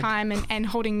waste you of back? time and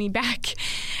holding me back.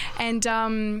 And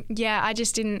I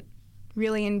just didn't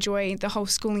really enjoy the whole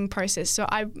schooling process. So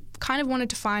I kind of wanted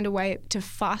to find a way to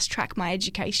fast track my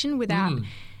education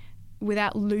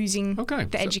without losing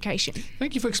the education.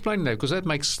 Thank you for explaining that, because that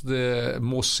makes the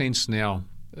more sense now,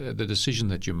 the decision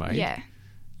that you made. Yeah.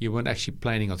 You weren't actually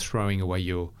planning on throwing away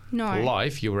your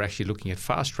life. You were actually looking at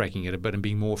fast-tracking it a bit and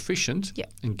being more efficient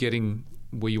and getting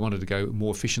where you wanted to go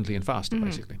more efficiently and faster,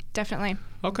 basically. Definitely.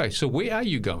 Okay, so where are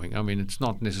you going? I mean, it's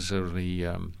not necessarily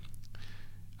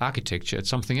architecture. It's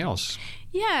something else.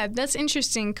 Yeah, that's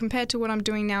interesting. Compared to what I'm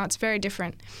doing now, it's very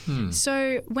different.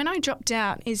 So when I dropped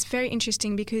out, it's very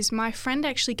interesting because my friend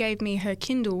actually gave me her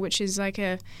Kindle, which is like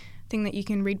a thing that you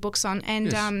can read books on.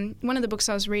 And one of the books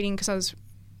I was reading, because I was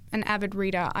an avid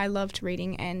reader, I loved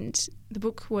reading, and the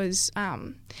book was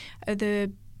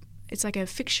it's like a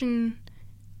fiction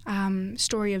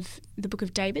story of the Book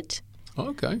of David. Oh,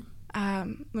 okay.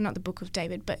 Well, not the Book of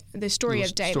David, but the story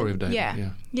of David. Story of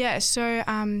David, Yeah. So,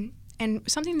 and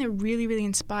something that really, really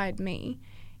inspired me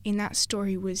in that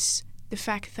story was the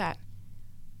fact that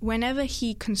whenever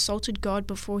he consulted God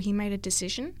before he made a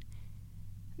decision,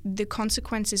 the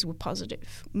consequences were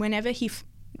positive. Whenever he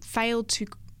failed to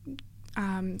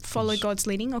follow God's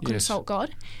leading or consult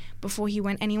God before he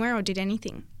went anywhere or did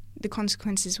anything, the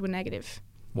consequences were negative.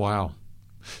 Wow.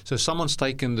 So someone's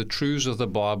taken the truths of the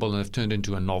Bible and have turned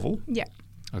into a novel. Yeah.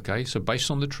 Okay, so based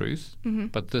on the truth,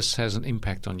 but this has an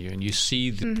impact on you. And you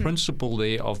see the principle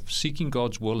there of seeking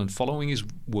God's will and following his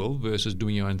will versus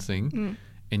doing your own thing.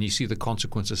 And you see the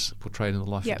consequences portrayed in the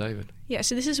life of David. Yeah,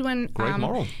 so this is when... Great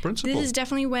moral principle. This is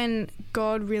definitely when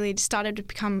God really started to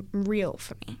become real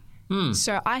for me.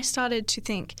 So I started to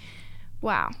think,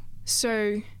 wow,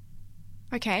 so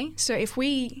if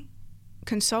we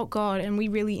consult God and we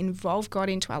really involve God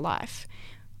into our life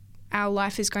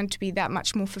is going to be that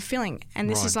much more fulfilling. And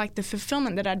this is like the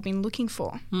fulfillment that I'd been looking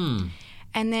for.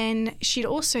 And then she'd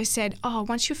also said,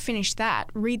 once you've finished that,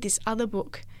 read this other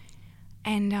book.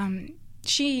 And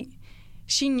she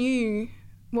knew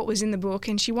what was in the book,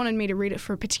 and she wanted me to read it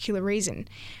for a particular reason.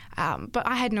 But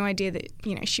I had no idea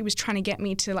that, she was trying to get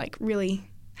me to like really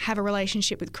have a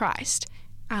relationship with Christ.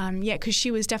 Because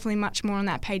she was definitely much more on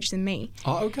that page than me.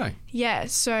 Oh, okay. Yeah,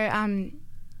 so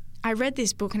I read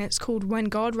this book, and it's called When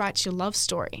God Writes Your Love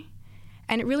Story.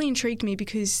 And it really intrigued me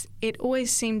because it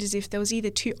always seemed as if there was either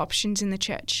two options in the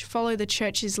church: follow the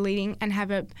church's leading and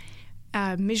have a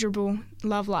miserable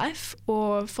love life,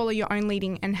 or follow your own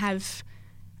leading and have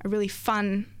a really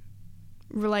fun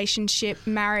relationship,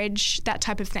 marriage, that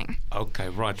type of thing. Okay,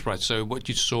 right. So what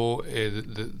you saw,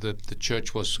 the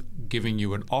church was giving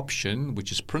you an option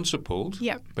which is principled,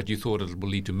 but you thought it would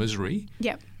lead to misery.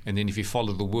 Yep. And then if you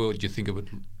follow the world, you think it would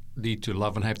lead to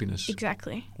love and happiness.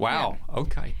 Exactly. Wow. Yeah.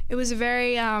 Okay. It was a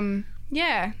very,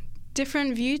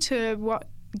 different view to what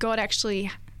God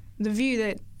actually, the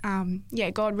view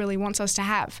that God really wants us to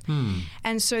have.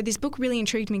 And so this book really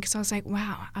intrigued me because I was like,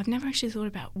 wow, I've never actually thought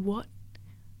about what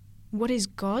is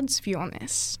God's view on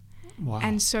this. Wow.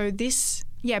 And so this,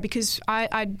 because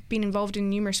I'd been involved in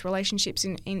numerous relationships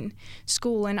in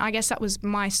school, and I guess that was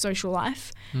my social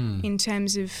life in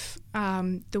terms of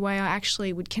the way I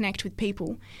actually would connect with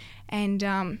people. And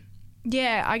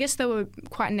I guess there were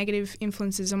quite negative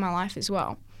influences on my life as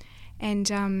well. And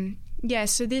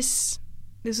so this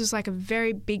was like a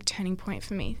very big turning point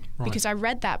for me because I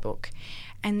read that book,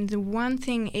 and the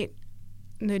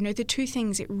two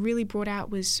things it really brought out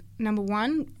was, number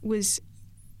one was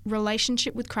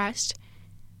relationship with Christ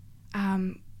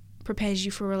prepares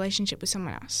you for a relationship with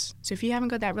someone else. So if you haven't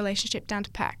got that relationship down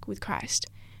to pack with Christ,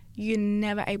 you're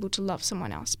never able to love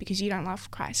someone else because you don't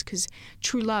love Christ, because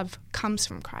true love comes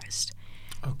from Christ.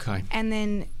 Okay. And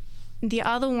then the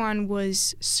other one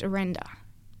was surrender.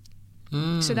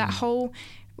 So that whole,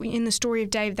 in the story of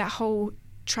Dave, that whole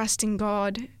trusting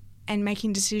God and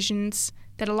making decisions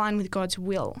that align with God's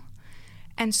will.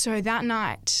 And so that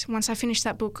night, once I finished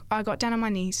that book, I got down on my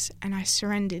knees and I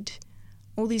surrendered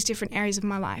all these different areas of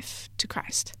my life to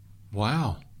Christ.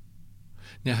 Wow.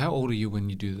 Now, how old are you when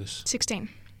you do this? 16.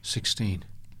 16.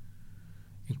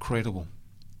 Incredible.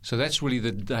 So that's really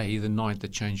the night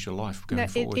that changed your life going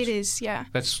forward. It is, yeah.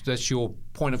 That's your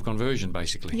point of conversion,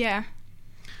 basically. Yeah.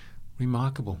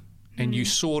 Remarkable. And you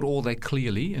saw it all that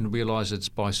clearly and realized it's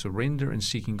by surrender and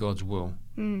seeking God's will.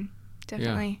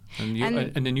 Definitely. Yeah.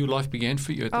 And a new life began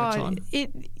for you at that time?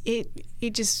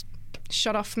 It just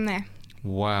shot off from there.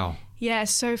 Wow. Yeah,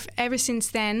 so ever since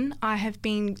then, I have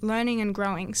been learning and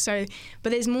growing. So,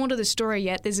 but there's more to the story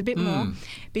yet. There's a bit more,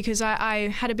 because I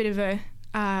had a bit of a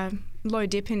low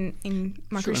dip in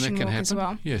my Christian walk as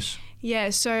well. Yes. Yeah,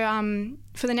 so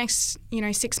for the next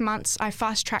 6 months, I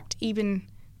fast-tracked even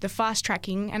the fast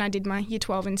tracking, and I did my year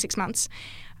 12 in 6 months.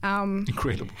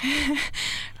 Incredible.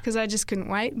 Because I just couldn't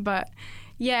wait. But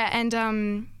yeah, and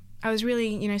I was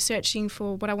really, searching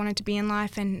for what I wanted to be in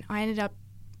life, and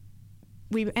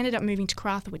we ended up moving to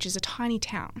Karratha, which is a tiny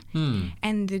town.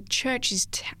 And the church is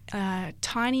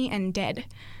tiny and dead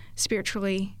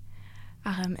spiritually,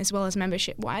 as well as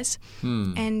membership-wise.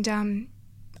 And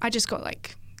I just got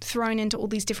thrown into all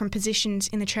these different positions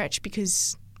in the church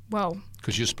because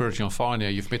you're spiritually on fire now.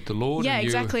 You've met the Lord. Yeah, and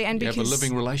exactly. And you because have a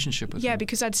living relationship with Him. Yeah,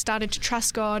 because I'd started to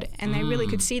trust God, and they really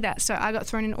could see that. So I got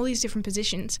thrown in all these different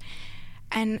positions.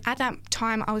 And at that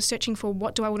time, I was searching for,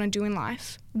 what do I want to do in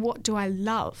life? What do I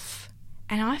love?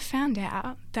 And I found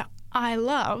out that I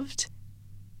loved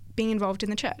being involved in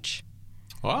the church.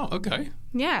 Wow, okay.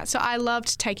 Yeah, so I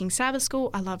loved taking Sabbath school.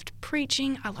 I loved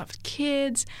preaching. I loved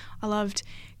kids. I loved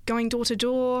going door to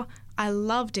door. I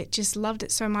loved it, just loved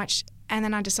it so much. And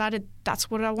then I decided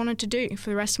that's what I wanted to do for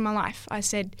the rest of my life. I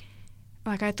said,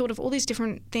 I thought of all these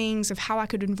different things of how I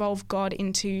could involve God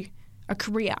into a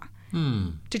career,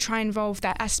 to try and involve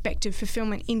that aspect of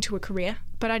fulfillment into a career.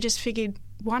 But I just figured,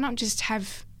 why not just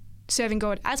have serving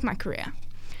God as my career?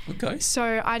 Okay.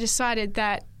 So I decided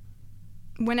that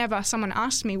whenever someone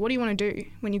asked me, what do you want to do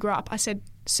when you grow up? I said,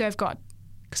 serve God.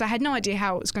 Because I had no idea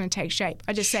how it was going to take shape.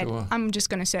 I just said, I'm just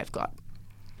going to serve God.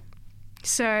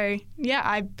 So, yeah,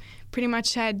 I pretty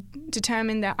much had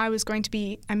determined that I was going to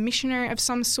be a missionary of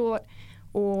some sort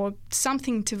or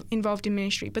something involved in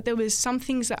ministry. But there was some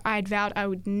things that I had vowed I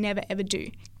would never, ever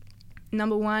do.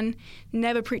 Number one,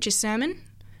 never preach a sermon.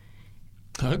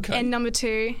 Okay. And number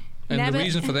two, the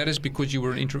reason for that is because you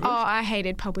were an introvert? Oh, I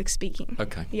hated public speaking.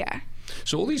 Okay. Yeah.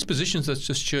 So all these positions that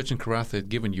this church in Karratha had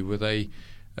given you, were they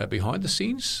behind the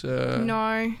scenes?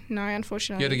 No,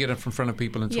 unfortunately. You had to get in front of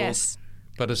people and talk? Yes.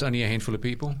 But it's only a handful of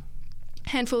people?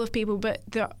 Handful of people, but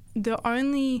the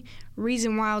only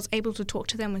reason why I was able to talk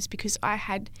to them was because I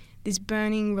had this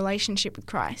burning relationship with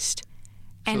Christ.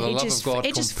 And so the love of God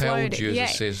just compelled flowed, you,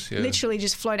 as it says. Yeah. Literally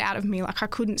just flowed out of me. I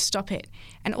couldn't stop it.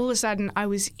 And all of a sudden, I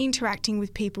was interacting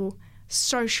with people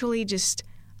socially, just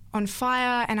on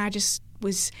fire, and I just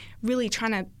was really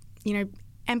trying to,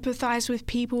 empathize with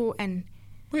people. And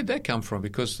where'd that come from?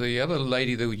 Because the other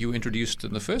lady that you introduced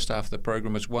in the first half of the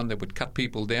program was one that would cut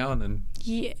people down and...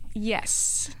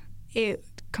 Yes.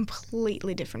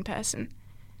 Completely different person.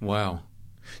 Wow.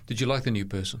 Did you like the new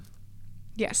person?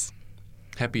 Yes.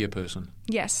 Happier person?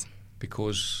 Yes.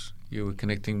 Because you were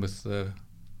connecting with the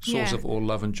source of all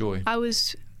love and joy? I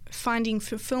was finding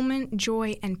fulfillment,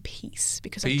 joy, and peace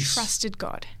because I trusted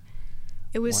God.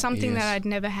 It was something that I'd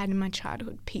never had in my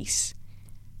childhood, peace.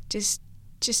 Just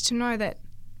to know that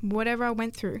whatever I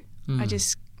went through,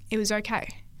 it was okay.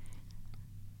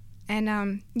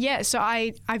 And so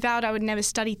I vowed I would never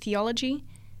study theology,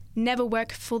 never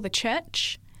work for the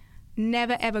church,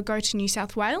 never ever go to New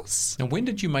South Wales. And when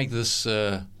did you make this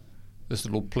this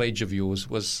little pledge of yours?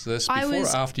 Was this before or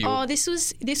after you? Oh, this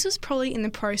was probably in the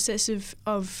process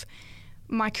of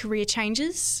my career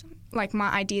changes, like my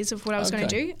ideas of what I was going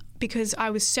to do, because I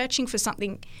was searching for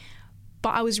something, but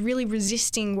I was really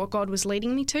resisting what God was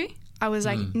leading me to. I was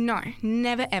like, no,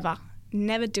 never ever,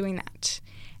 never doing that.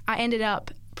 I ended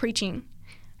up preaching,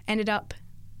 ended up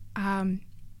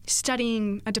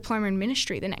studying a diploma in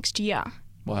ministry the next year.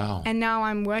 Wow. And now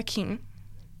I'm working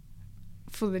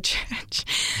for the church,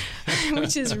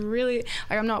 which is really,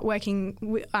 I'm not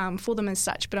working for them as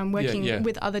such, but I'm working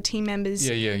with other team members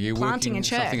You're planting a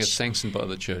church. Something that's sanctioned by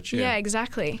the church. Yeah,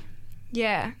 exactly.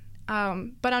 Yeah.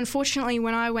 But unfortunately,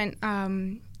 when I went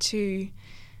to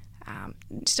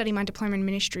study my diploma in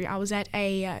ministry, I was at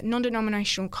a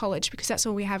non-denominational college because that's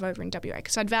all we have over in WA,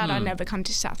 because I'd vowed I'd never come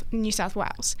to New South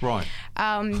Wales. Right.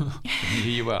 Here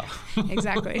you are.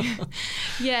 Exactly.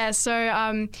 Yeah, so,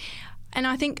 and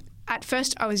I think at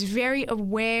first I was very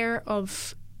aware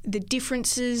of the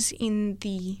differences in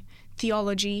the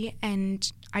theology,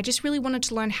 and I just really wanted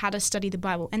to learn how to study the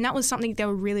Bible, and that was something they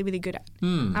were really, really good at.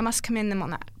 I must commend them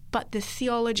on that. But the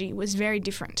theology was very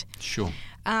different. Sure.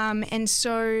 And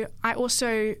so I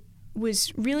also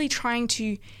was really trying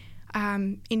to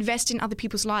invest in other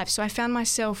people's lives. So I found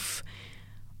myself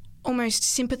almost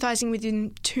sympathizing with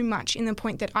them too much, in the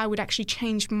point that I would actually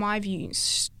change my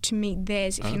views to meet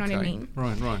theirs, if you know what I mean.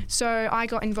 Right. So I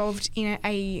got involved in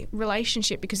a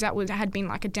relationship, because that had been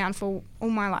like a downfall all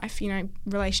my life,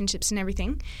 relationships and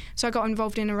everything. So I got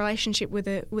involved in a relationship with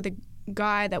a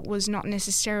guy that was not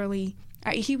necessarily...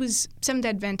 he was Seventh-day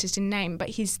Adventist in name, but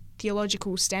his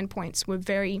theological standpoints were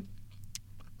very...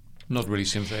 Not really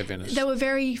Seventh-day Adventist. They were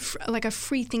very, like a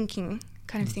free-thinking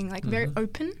kind of thing, like very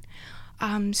open.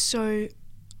 So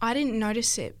I didn't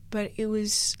notice it, but it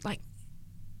was like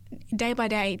day by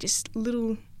day, just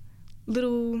little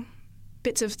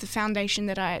bits of the foundation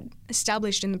that I had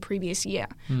established in the previous year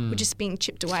were just being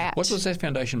chipped away at. What was that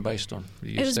foundation based on? That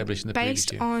you established in the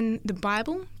previous year? It was based on the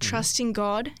Bible, trusting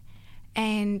God,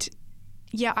 and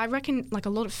I reckon like a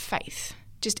lot of faith,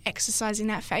 just exercising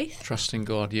that faith. Trusting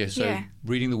God, So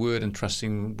reading the Word and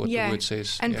trusting what the Word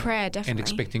says. And prayer, definitely. And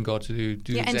expecting God to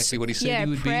do exactly what He said He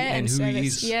would be and who service. He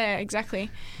is. Yeah,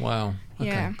 exactly. Wow.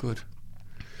 Okay, good.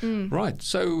 Right.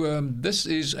 So this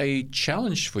is a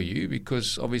challenge for you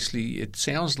because obviously it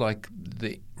sounds like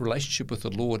the relationship with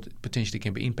the Lord potentially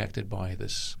can be impacted by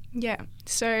this. Yeah.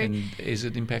 So. And is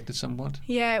it impacted somewhat?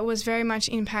 Yeah, it was very much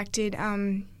impacted.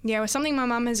 Well, something my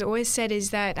mum has always said is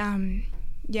that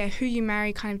who you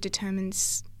marry kind of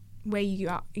determines where you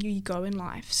go in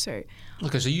life. So.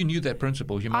 Okay, so you knew that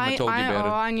principle. Your mum had told you about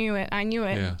it. I knew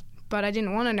it. Yeah. But I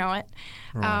didn't want to know it.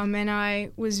 Right. And I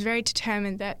was very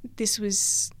determined that this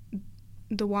was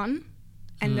the one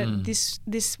and that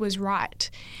this was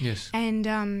right. Yes. And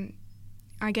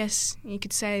I guess you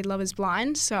could say love is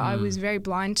blind. So I was very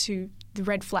blind to the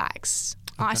red flags.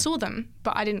 Okay. I saw them,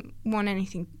 but I didn't want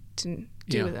anything to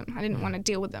do with them. I didn't want to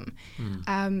deal with them.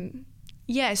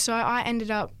 So I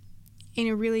ended up in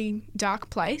a really dark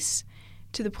place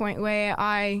to the point where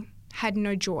I had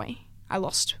no joy. I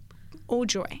lost all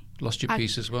joy. Lost your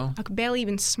peace as well? I could barely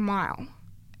even smile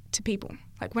to people.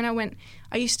 Like when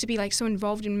I used to be like so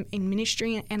involved in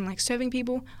ministry and like serving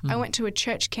people. I went to a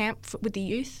church camp with the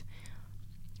youth.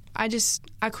 I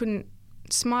couldn't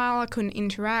smile. I couldn't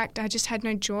interact. I just had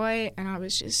no joy, and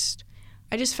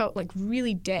I just felt like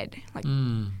really dead, like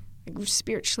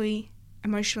spiritually,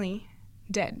 emotionally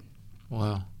dead.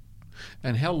 Wow.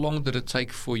 And how long did it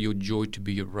take for your joy to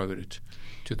be eroded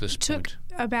to this point? It took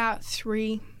about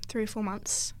 3 or 4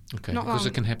 months. Okay, not because long.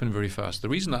 it can happen very fast. The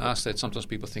reason I ask that, sometimes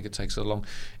people think it takes so long,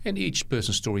 and each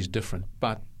person's story is different.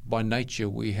 But by nature,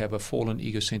 we have a fallen,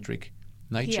 egocentric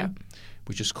nature,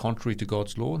 which is contrary to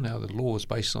God's law. Now, the law is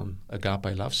based on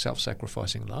agape love,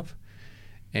 self-sacrificing love.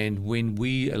 And when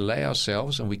we allow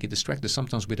ourselves and we get distracted,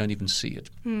 sometimes we don't even see it.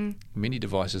 Many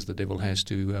devices the devil has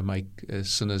to make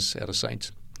sinners out of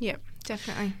saints. Yeah,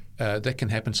 definitely. That can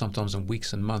happen sometimes in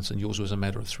weeks and months, and yours was a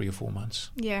matter of 3 or 4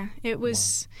 months. Yeah, it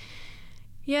was. Wow.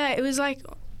 Yeah, it was like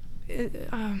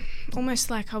almost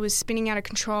like I was spinning out of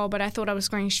control, but I thought I was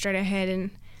going straight ahead,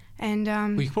 and well,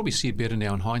 you can probably see it better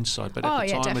now in hindsight, but at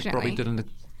the time definitely. It probably didn't.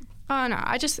 Oh no,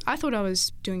 I thought I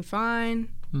was doing fine.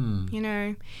 You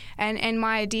know, and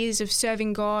my ideas of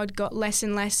serving God got less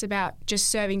and less about just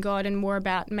serving God and more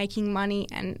about making money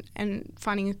and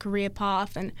finding a career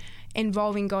path and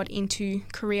involving God into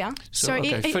career. So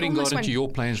fitting God into your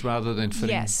plans rather than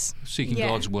seeking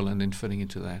God's will and then fitting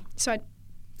into that. So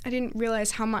I didn't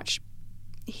realize how much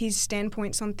his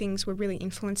standpoints on things were really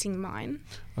influencing mine.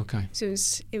 Okay. So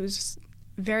it was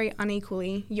very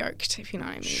unequally yoked, if you know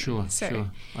what I mean. Sure.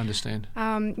 I understand.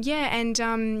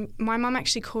 And my mum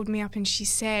actually called me up and she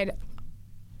said,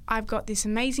 I've got this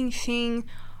amazing thing.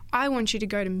 I want you to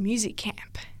go to music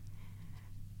camp.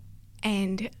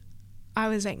 And I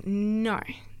was like, no.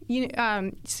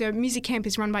 So music camp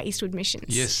is run by Eastwood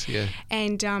Missions. Yes, yeah.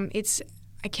 And it's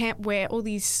a camp where all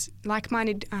these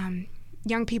like-minded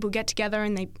young people get together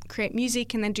and they create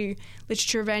music and they do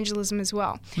literature evangelism as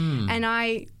well. And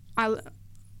I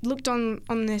looked on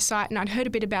their site and I'd heard a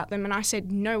bit about them and I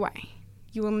said, no way.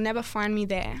 You will never find me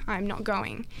there. I'm not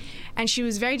going. And she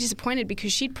was very disappointed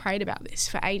because she'd prayed about this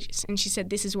for ages and she said,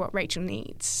 this is what Rachel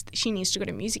needs. She needs to go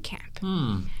to music camp.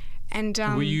 And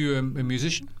were you a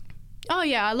musician? Oh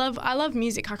yeah, I love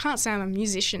music. I can't say I'm a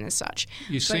musician as such.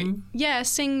 You sing? Yeah,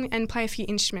 sing and play a few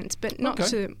instruments, but not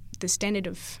to the standard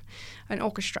of an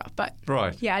orchestra. But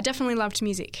yeah, I definitely loved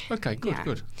music. Okay,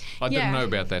 good. I didn't know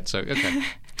about that, so okay.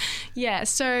 Yeah,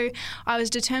 so I was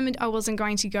determined I wasn't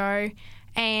going to go,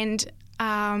 and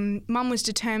Mum was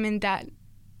determined that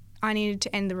I needed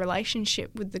to end the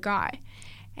relationship with the guy,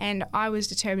 and I was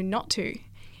determined not to.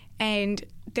 And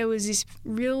there was this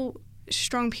real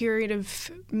strong period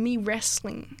of me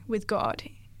wrestling with God,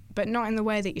 but not in the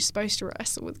way that you're supposed to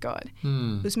wrestle with God.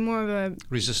 It was more of a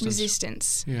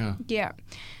resistance. Yeah.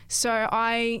 So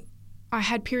I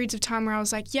had periods of time where I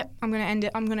was like, yep, I'm going to end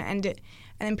it.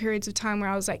 And then periods of time where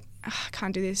I was like, I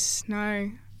can't do this.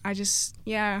 No, I just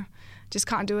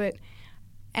can't do it.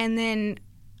 And then,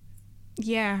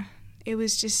 it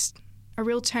was just a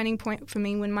real turning point for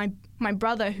me when my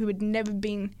brother, who had never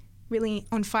been really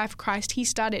on fire for Christ, he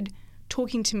started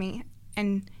talking to me,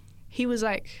 and he was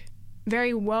like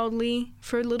very worldly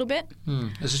for a little bit.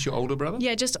 Is this your older brother?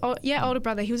 Yeah, older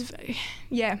brother. He was,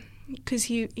 because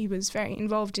he was very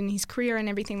involved in his career and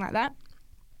everything like that.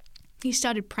 He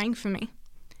started praying for me,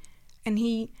 and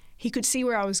he he could see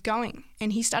where I was going,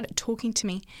 and he started talking to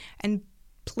me and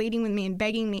pleading with me and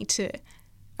begging me to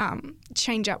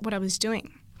change up what I was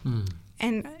doing.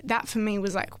 And that for me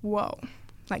was like, whoa,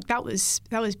 like that was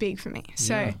big for me.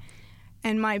 So, Yeah.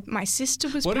 and my sister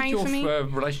was What had praying your for me.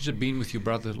 relationship been with your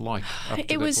brother like up to It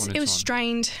that was point in it was time?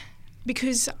 strained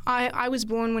because I was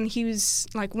born when he was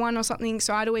like 1 or something,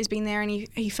 so I'd always been there, and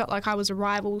he felt like I was a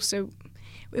rival. So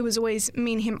it was always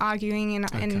me and him arguing,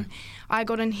 and I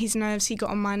got on his nerves, he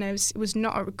got on my nerves. It was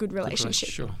not a good relationship.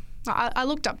 Sure. I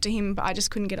looked up to him, but I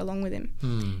just couldn't get along with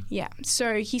him. Yeah.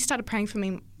 So he started praying for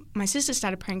me. My sister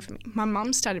started praying for me. My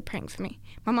mum started praying for me.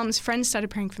 My mum's friends started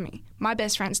praying for me. My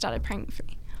best friend started praying for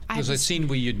me. Because I'd seen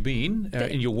where you'd been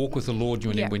in your walk with the Lord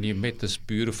when you met this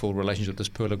beautiful relationship, this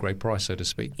pearl of great price, so to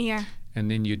speak. Yeah. And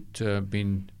then you'd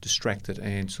been distracted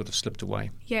and sort of slipped away.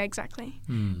 Yeah, exactly.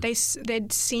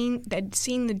 They'd seen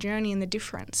the journey and the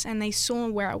difference, and they saw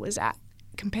where I was at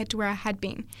compared to where I had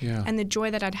been, and the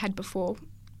joy that I'd had before,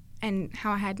 and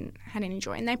how I hadn't had any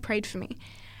joy. And they prayed for me,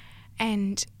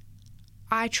 and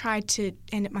I tried to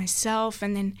end it myself,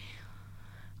 and then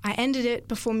I ended it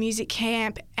before music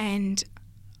camp, and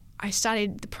I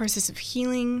started the process of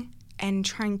healing and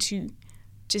trying to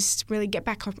just really get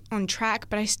back on track,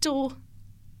 but I still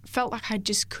felt like I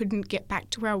just couldn't get back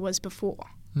to where I was before.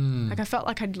 Like I felt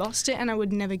like I'd lost it and I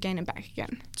would never gain it back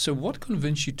again. So what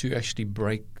convinced you to actually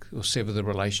break or sever the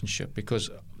relationship? Because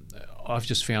I've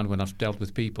just found when I've dealt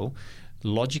with people,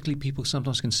 logically people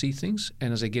sometimes can see things,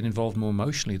 and as they get involved more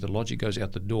emotionally, the logic goes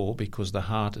out the door because the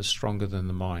heart is stronger than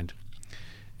the mind.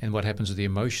 And what happens is the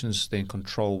emotions then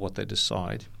control what they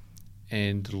decide.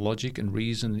 And logic and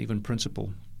reason and even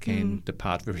principle can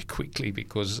depart very quickly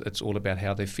because it's all about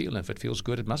how they feel. And if it feels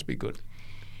good, it must be good.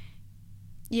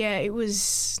 Yeah, it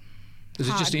was Is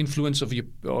hard. it just the influence of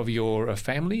your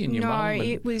family and your mum? No,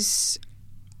 it was.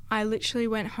 I literally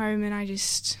went home and I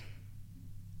just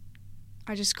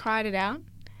cried it out,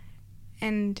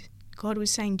 and God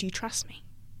was saying, "Do you trust me?"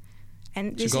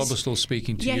 And So God was still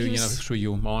speaking to you, through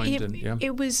your mind,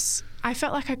 It was. I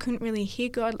felt like I couldn't really hear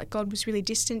God. Like God was really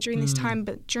distant during this time.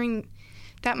 But during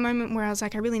that moment where I was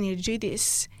like, I really need to do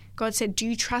this, God said, "Do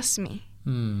you trust me?"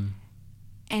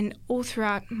 And all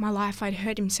throughout my life, I'd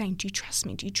heard Him saying, "Do you trust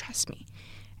me? Do you trust me?"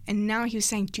 And now He was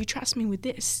saying, "Do you trust me with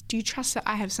this? Do you trust that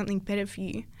I have something better for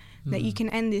you? That you can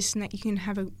end this and that you can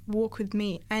have a walk with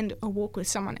me and a walk with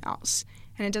someone else,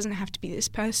 and it doesn't have to be this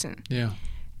person." Yeah.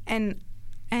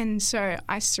 And so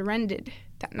I surrendered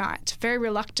that night, very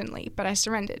reluctantly, but I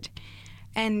surrendered.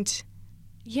 And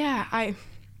I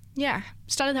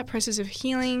started that process of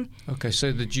healing. Okay,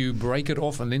 so did you break it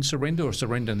off and then surrender, or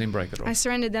surrender and then break it off? I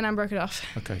surrendered, then I broke it off.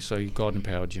 Okay, so God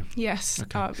empowered you. Yes.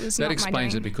 Okay. It was that not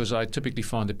explains my it, doing. because I typically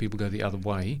find that people go the other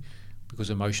way because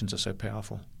emotions are so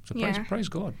powerful. So praise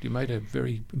God. You made a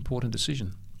very important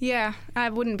decision. Yeah, I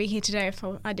wouldn't be here today if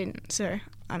I didn't. So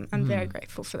I'm very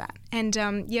grateful for that. And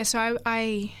so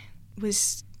I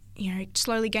was,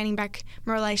 slowly gaining back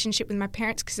my relationship with my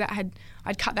parents because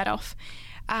I'd cut that off.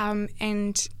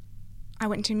 And I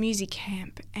went to music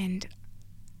camp, and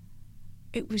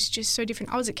it was just so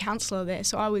different. I was a counsellor there,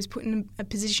 so I was put in a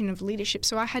position of leadership.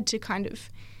 So I had to kind of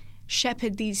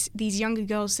shepherd these younger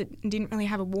girls that didn't really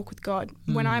have a walk with God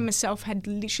when I myself had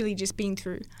literally just been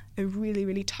through a really,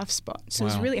 really tough spot. So it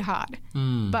was really hard.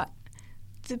 But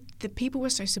the people were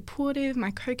so supportive.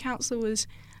 My co-counselor was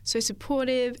so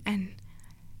supportive, and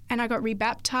I got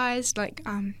rebaptized. Like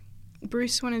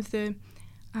Bruce, one of the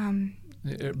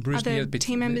Bruce, other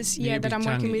team members, that I'm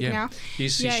working with now.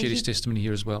 He's shared his testimony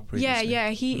here as well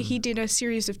previously. He did a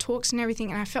series of talks and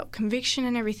everything, and I felt conviction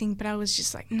and everything, but I was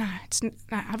just like, no,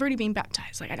 I've already been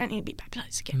baptized. Like, I don't need to be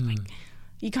baptized again. Like,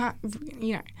 you can't,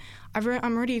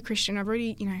 I'm already a Christian. I've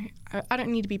already, I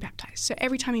don't need to be baptized. So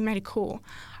every time he made a call,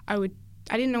 I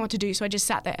didn't know what to do, so I just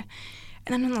sat there.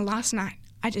 And then on the last night,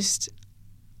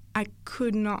 I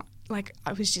could not, like,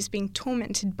 I was just being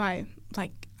tormented by,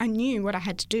 like, I knew what I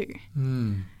had to do.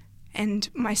 And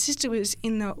my sister was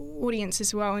in the audience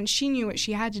as well, and she knew what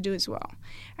she had to do as well.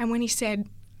 And when he said,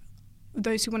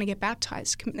 those who want to get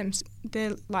baptized, commit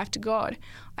their life to God,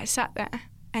 I sat there,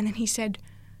 and then he said,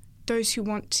 those who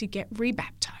want to get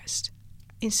rebaptized.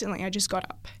 Instantly, I just got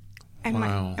up. And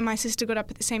my sister got up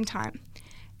at the same time.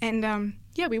 And,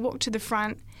 we walked to the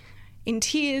front in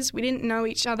tears. We didn't know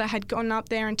each other had gone up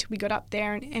there until we got up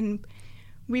there, and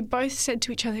we both said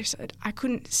to each other, I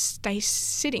couldn't stay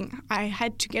sitting. I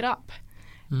had to get up.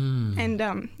 And,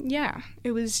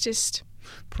 it was just...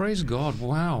 Praise God.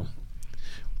 Wow.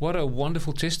 What a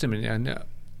wonderful testimony. And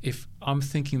if I'm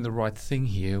thinking the right thing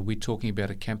here, we're talking about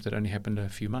a camp that only happened a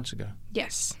few months ago.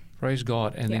 Yes. Praise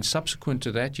God. And Yeah. then subsequent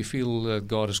to that, you feel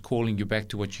God is calling you back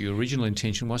to what your original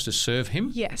intention was, to serve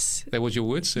Him? Yes. That was your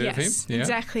word, serve Him? Yes,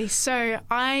 exactly. So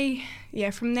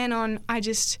from then on, I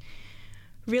just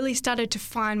really started to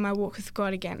find my walk with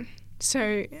God again.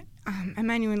 So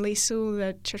Emmanuel and Liesl,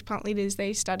 the church plant leaders,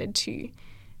 they started to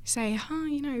say,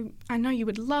 I know you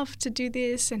would love to do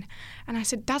this. And I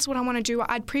said, that's what I want to do.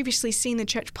 I'd previously seen the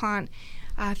church plant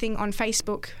thing on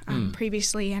Facebook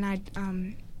previously, and I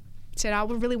said I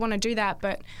would really want to do that,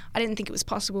 but I didn't think it was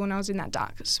possible, and I was in that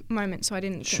darkest moment, so I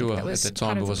didn't think that was at the time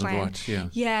part of it wasn't the plan. right. Yeah.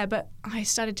 Yeah, but I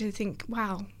started to think,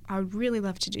 wow, I would really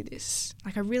love to do this.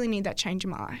 Like, I really need that change in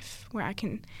my life where I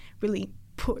can really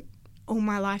put all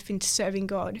my life into serving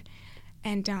God.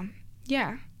 And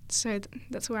so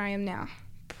that's where I am now.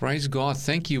 Praise God.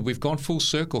 Thank you. We've gone full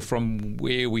circle from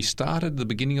where we started, the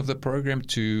beginning of the program,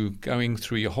 to going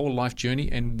through your whole life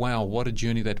journey. And wow, what a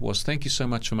journey that was. Thank you so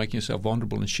much for making yourself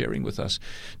vulnerable and sharing with us.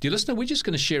 Dear listener, we're just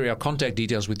going to share our contact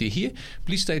details with you here.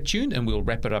 Please stay tuned and we'll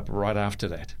wrap it up right after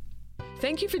that.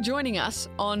 Thank you for joining us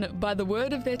on By the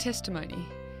Word of Their Testimony.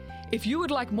 If you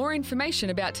would like more information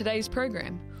about today's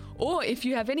program, or if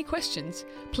you have any questions,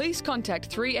 please contact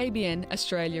 3ABN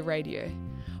Australia Radio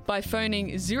by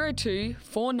phoning 02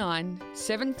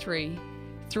 4973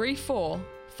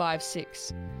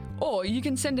 3456. Or you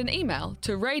can send an email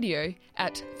to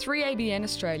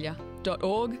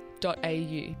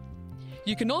radio@3abnaustralia.org.au.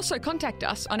 You can also contact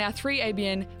us on our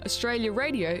 3ABN Australia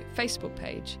Radio Facebook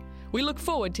page. We look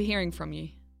forward to hearing from you.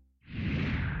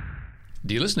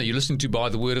 Dear listener, you're listening to By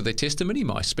the Word of Their Testimony.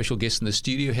 My special guest in the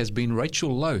studio has been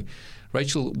Rachel Lowe.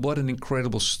 Rachel, what an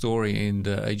incredible story, and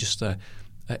just a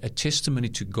testimony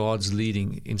to God's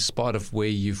leading in spite of where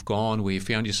you've gone, where you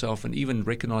found yourself, and even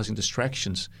recognizing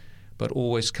distractions, but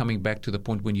always coming back to the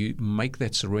point when you make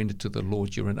that surrender to the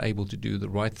Lord, you're enabled to do the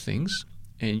right things,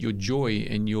 and your joy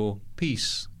and your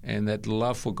peace and that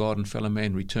love for God and fellow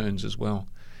man returns as well.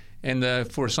 And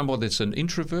for someone that's an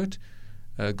introvert,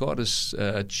 God has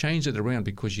changed it around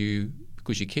because you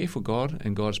care for God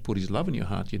and God has put His love in your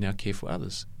heart. You now care for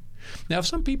others. Now, if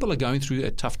some people are going through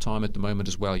a tough time at the moment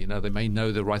as well, they may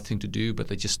know the right thing to do, but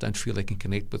they just don't feel they can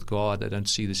connect with God. They don't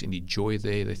see there's any joy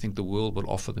there. They think the world will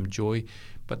offer them joy,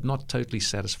 but not totally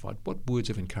satisfied. What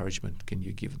words of encouragement can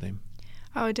you give them?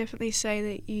 I would definitely say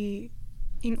that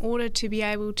in order to be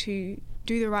able to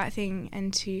do the right thing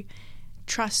and to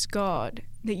trust God,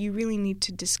 that you really need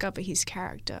to discover His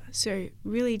character. So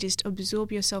really just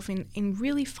absorb yourself in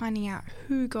really finding out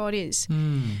who God is.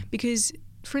 Because,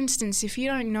 for instance, if you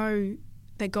don't know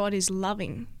that God is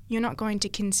loving, you're not going to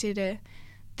consider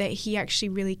that He actually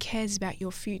really cares about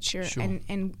your future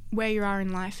and where you are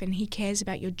in life, and He cares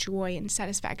about your joy and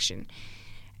satisfaction.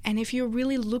 And if you're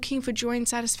really looking for joy and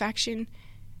satisfaction,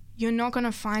 you're not going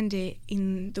to find it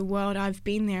in the world. I've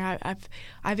been there.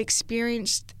 I've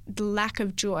experienced the lack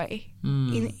of joy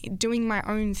in doing my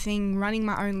own thing, running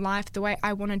my own life the way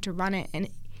I wanted to run it, and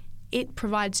it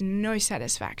provides no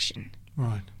satisfaction.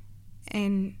 Right.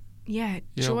 And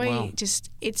joy,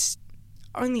 it's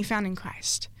only found in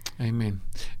Christ. Amen.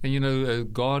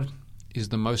 And God is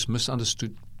the most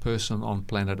misunderstood person on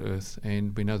planet Earth,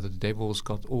 and we know that the devil's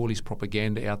got all his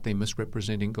propaganda out there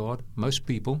misrepresenting God. Most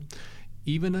people,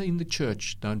 even in the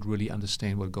church, don't really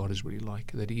understand what God is really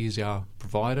like, that He is our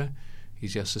provider,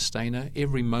 He's our sustainer.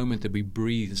 Every moment that we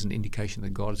breathe is an indication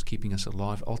that God is keeping us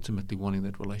alive, ultimately wanting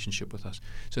that relationship with us.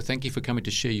 So thank you for coming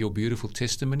to share your beautiful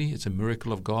testimony. It's a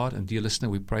miracle of God. And dear listener,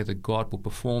 we pray that God will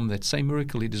perform that same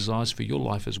miracle He desires for your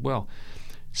life as well.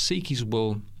 Seek His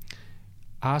will.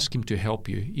 Ask Him to help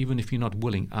you. Even if you're not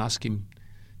willing, ask Him.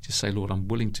 Just say, Lord, I'm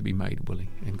willing to be made willing,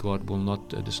 and God will not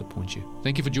disappoint you.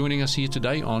 Thank you for joining us here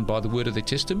today on By the Word of Their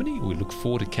Testimony. We look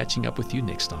forward to catching up with you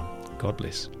next time. God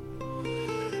bless.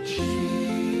 Jesus,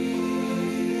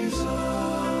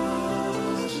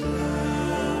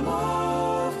 Lamb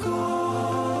of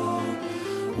God,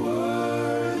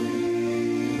 worthy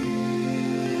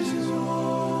is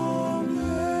your name.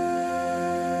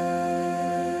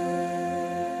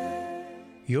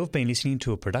 You've been listening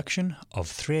to a production of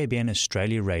 3ABN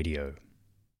Australia Radio.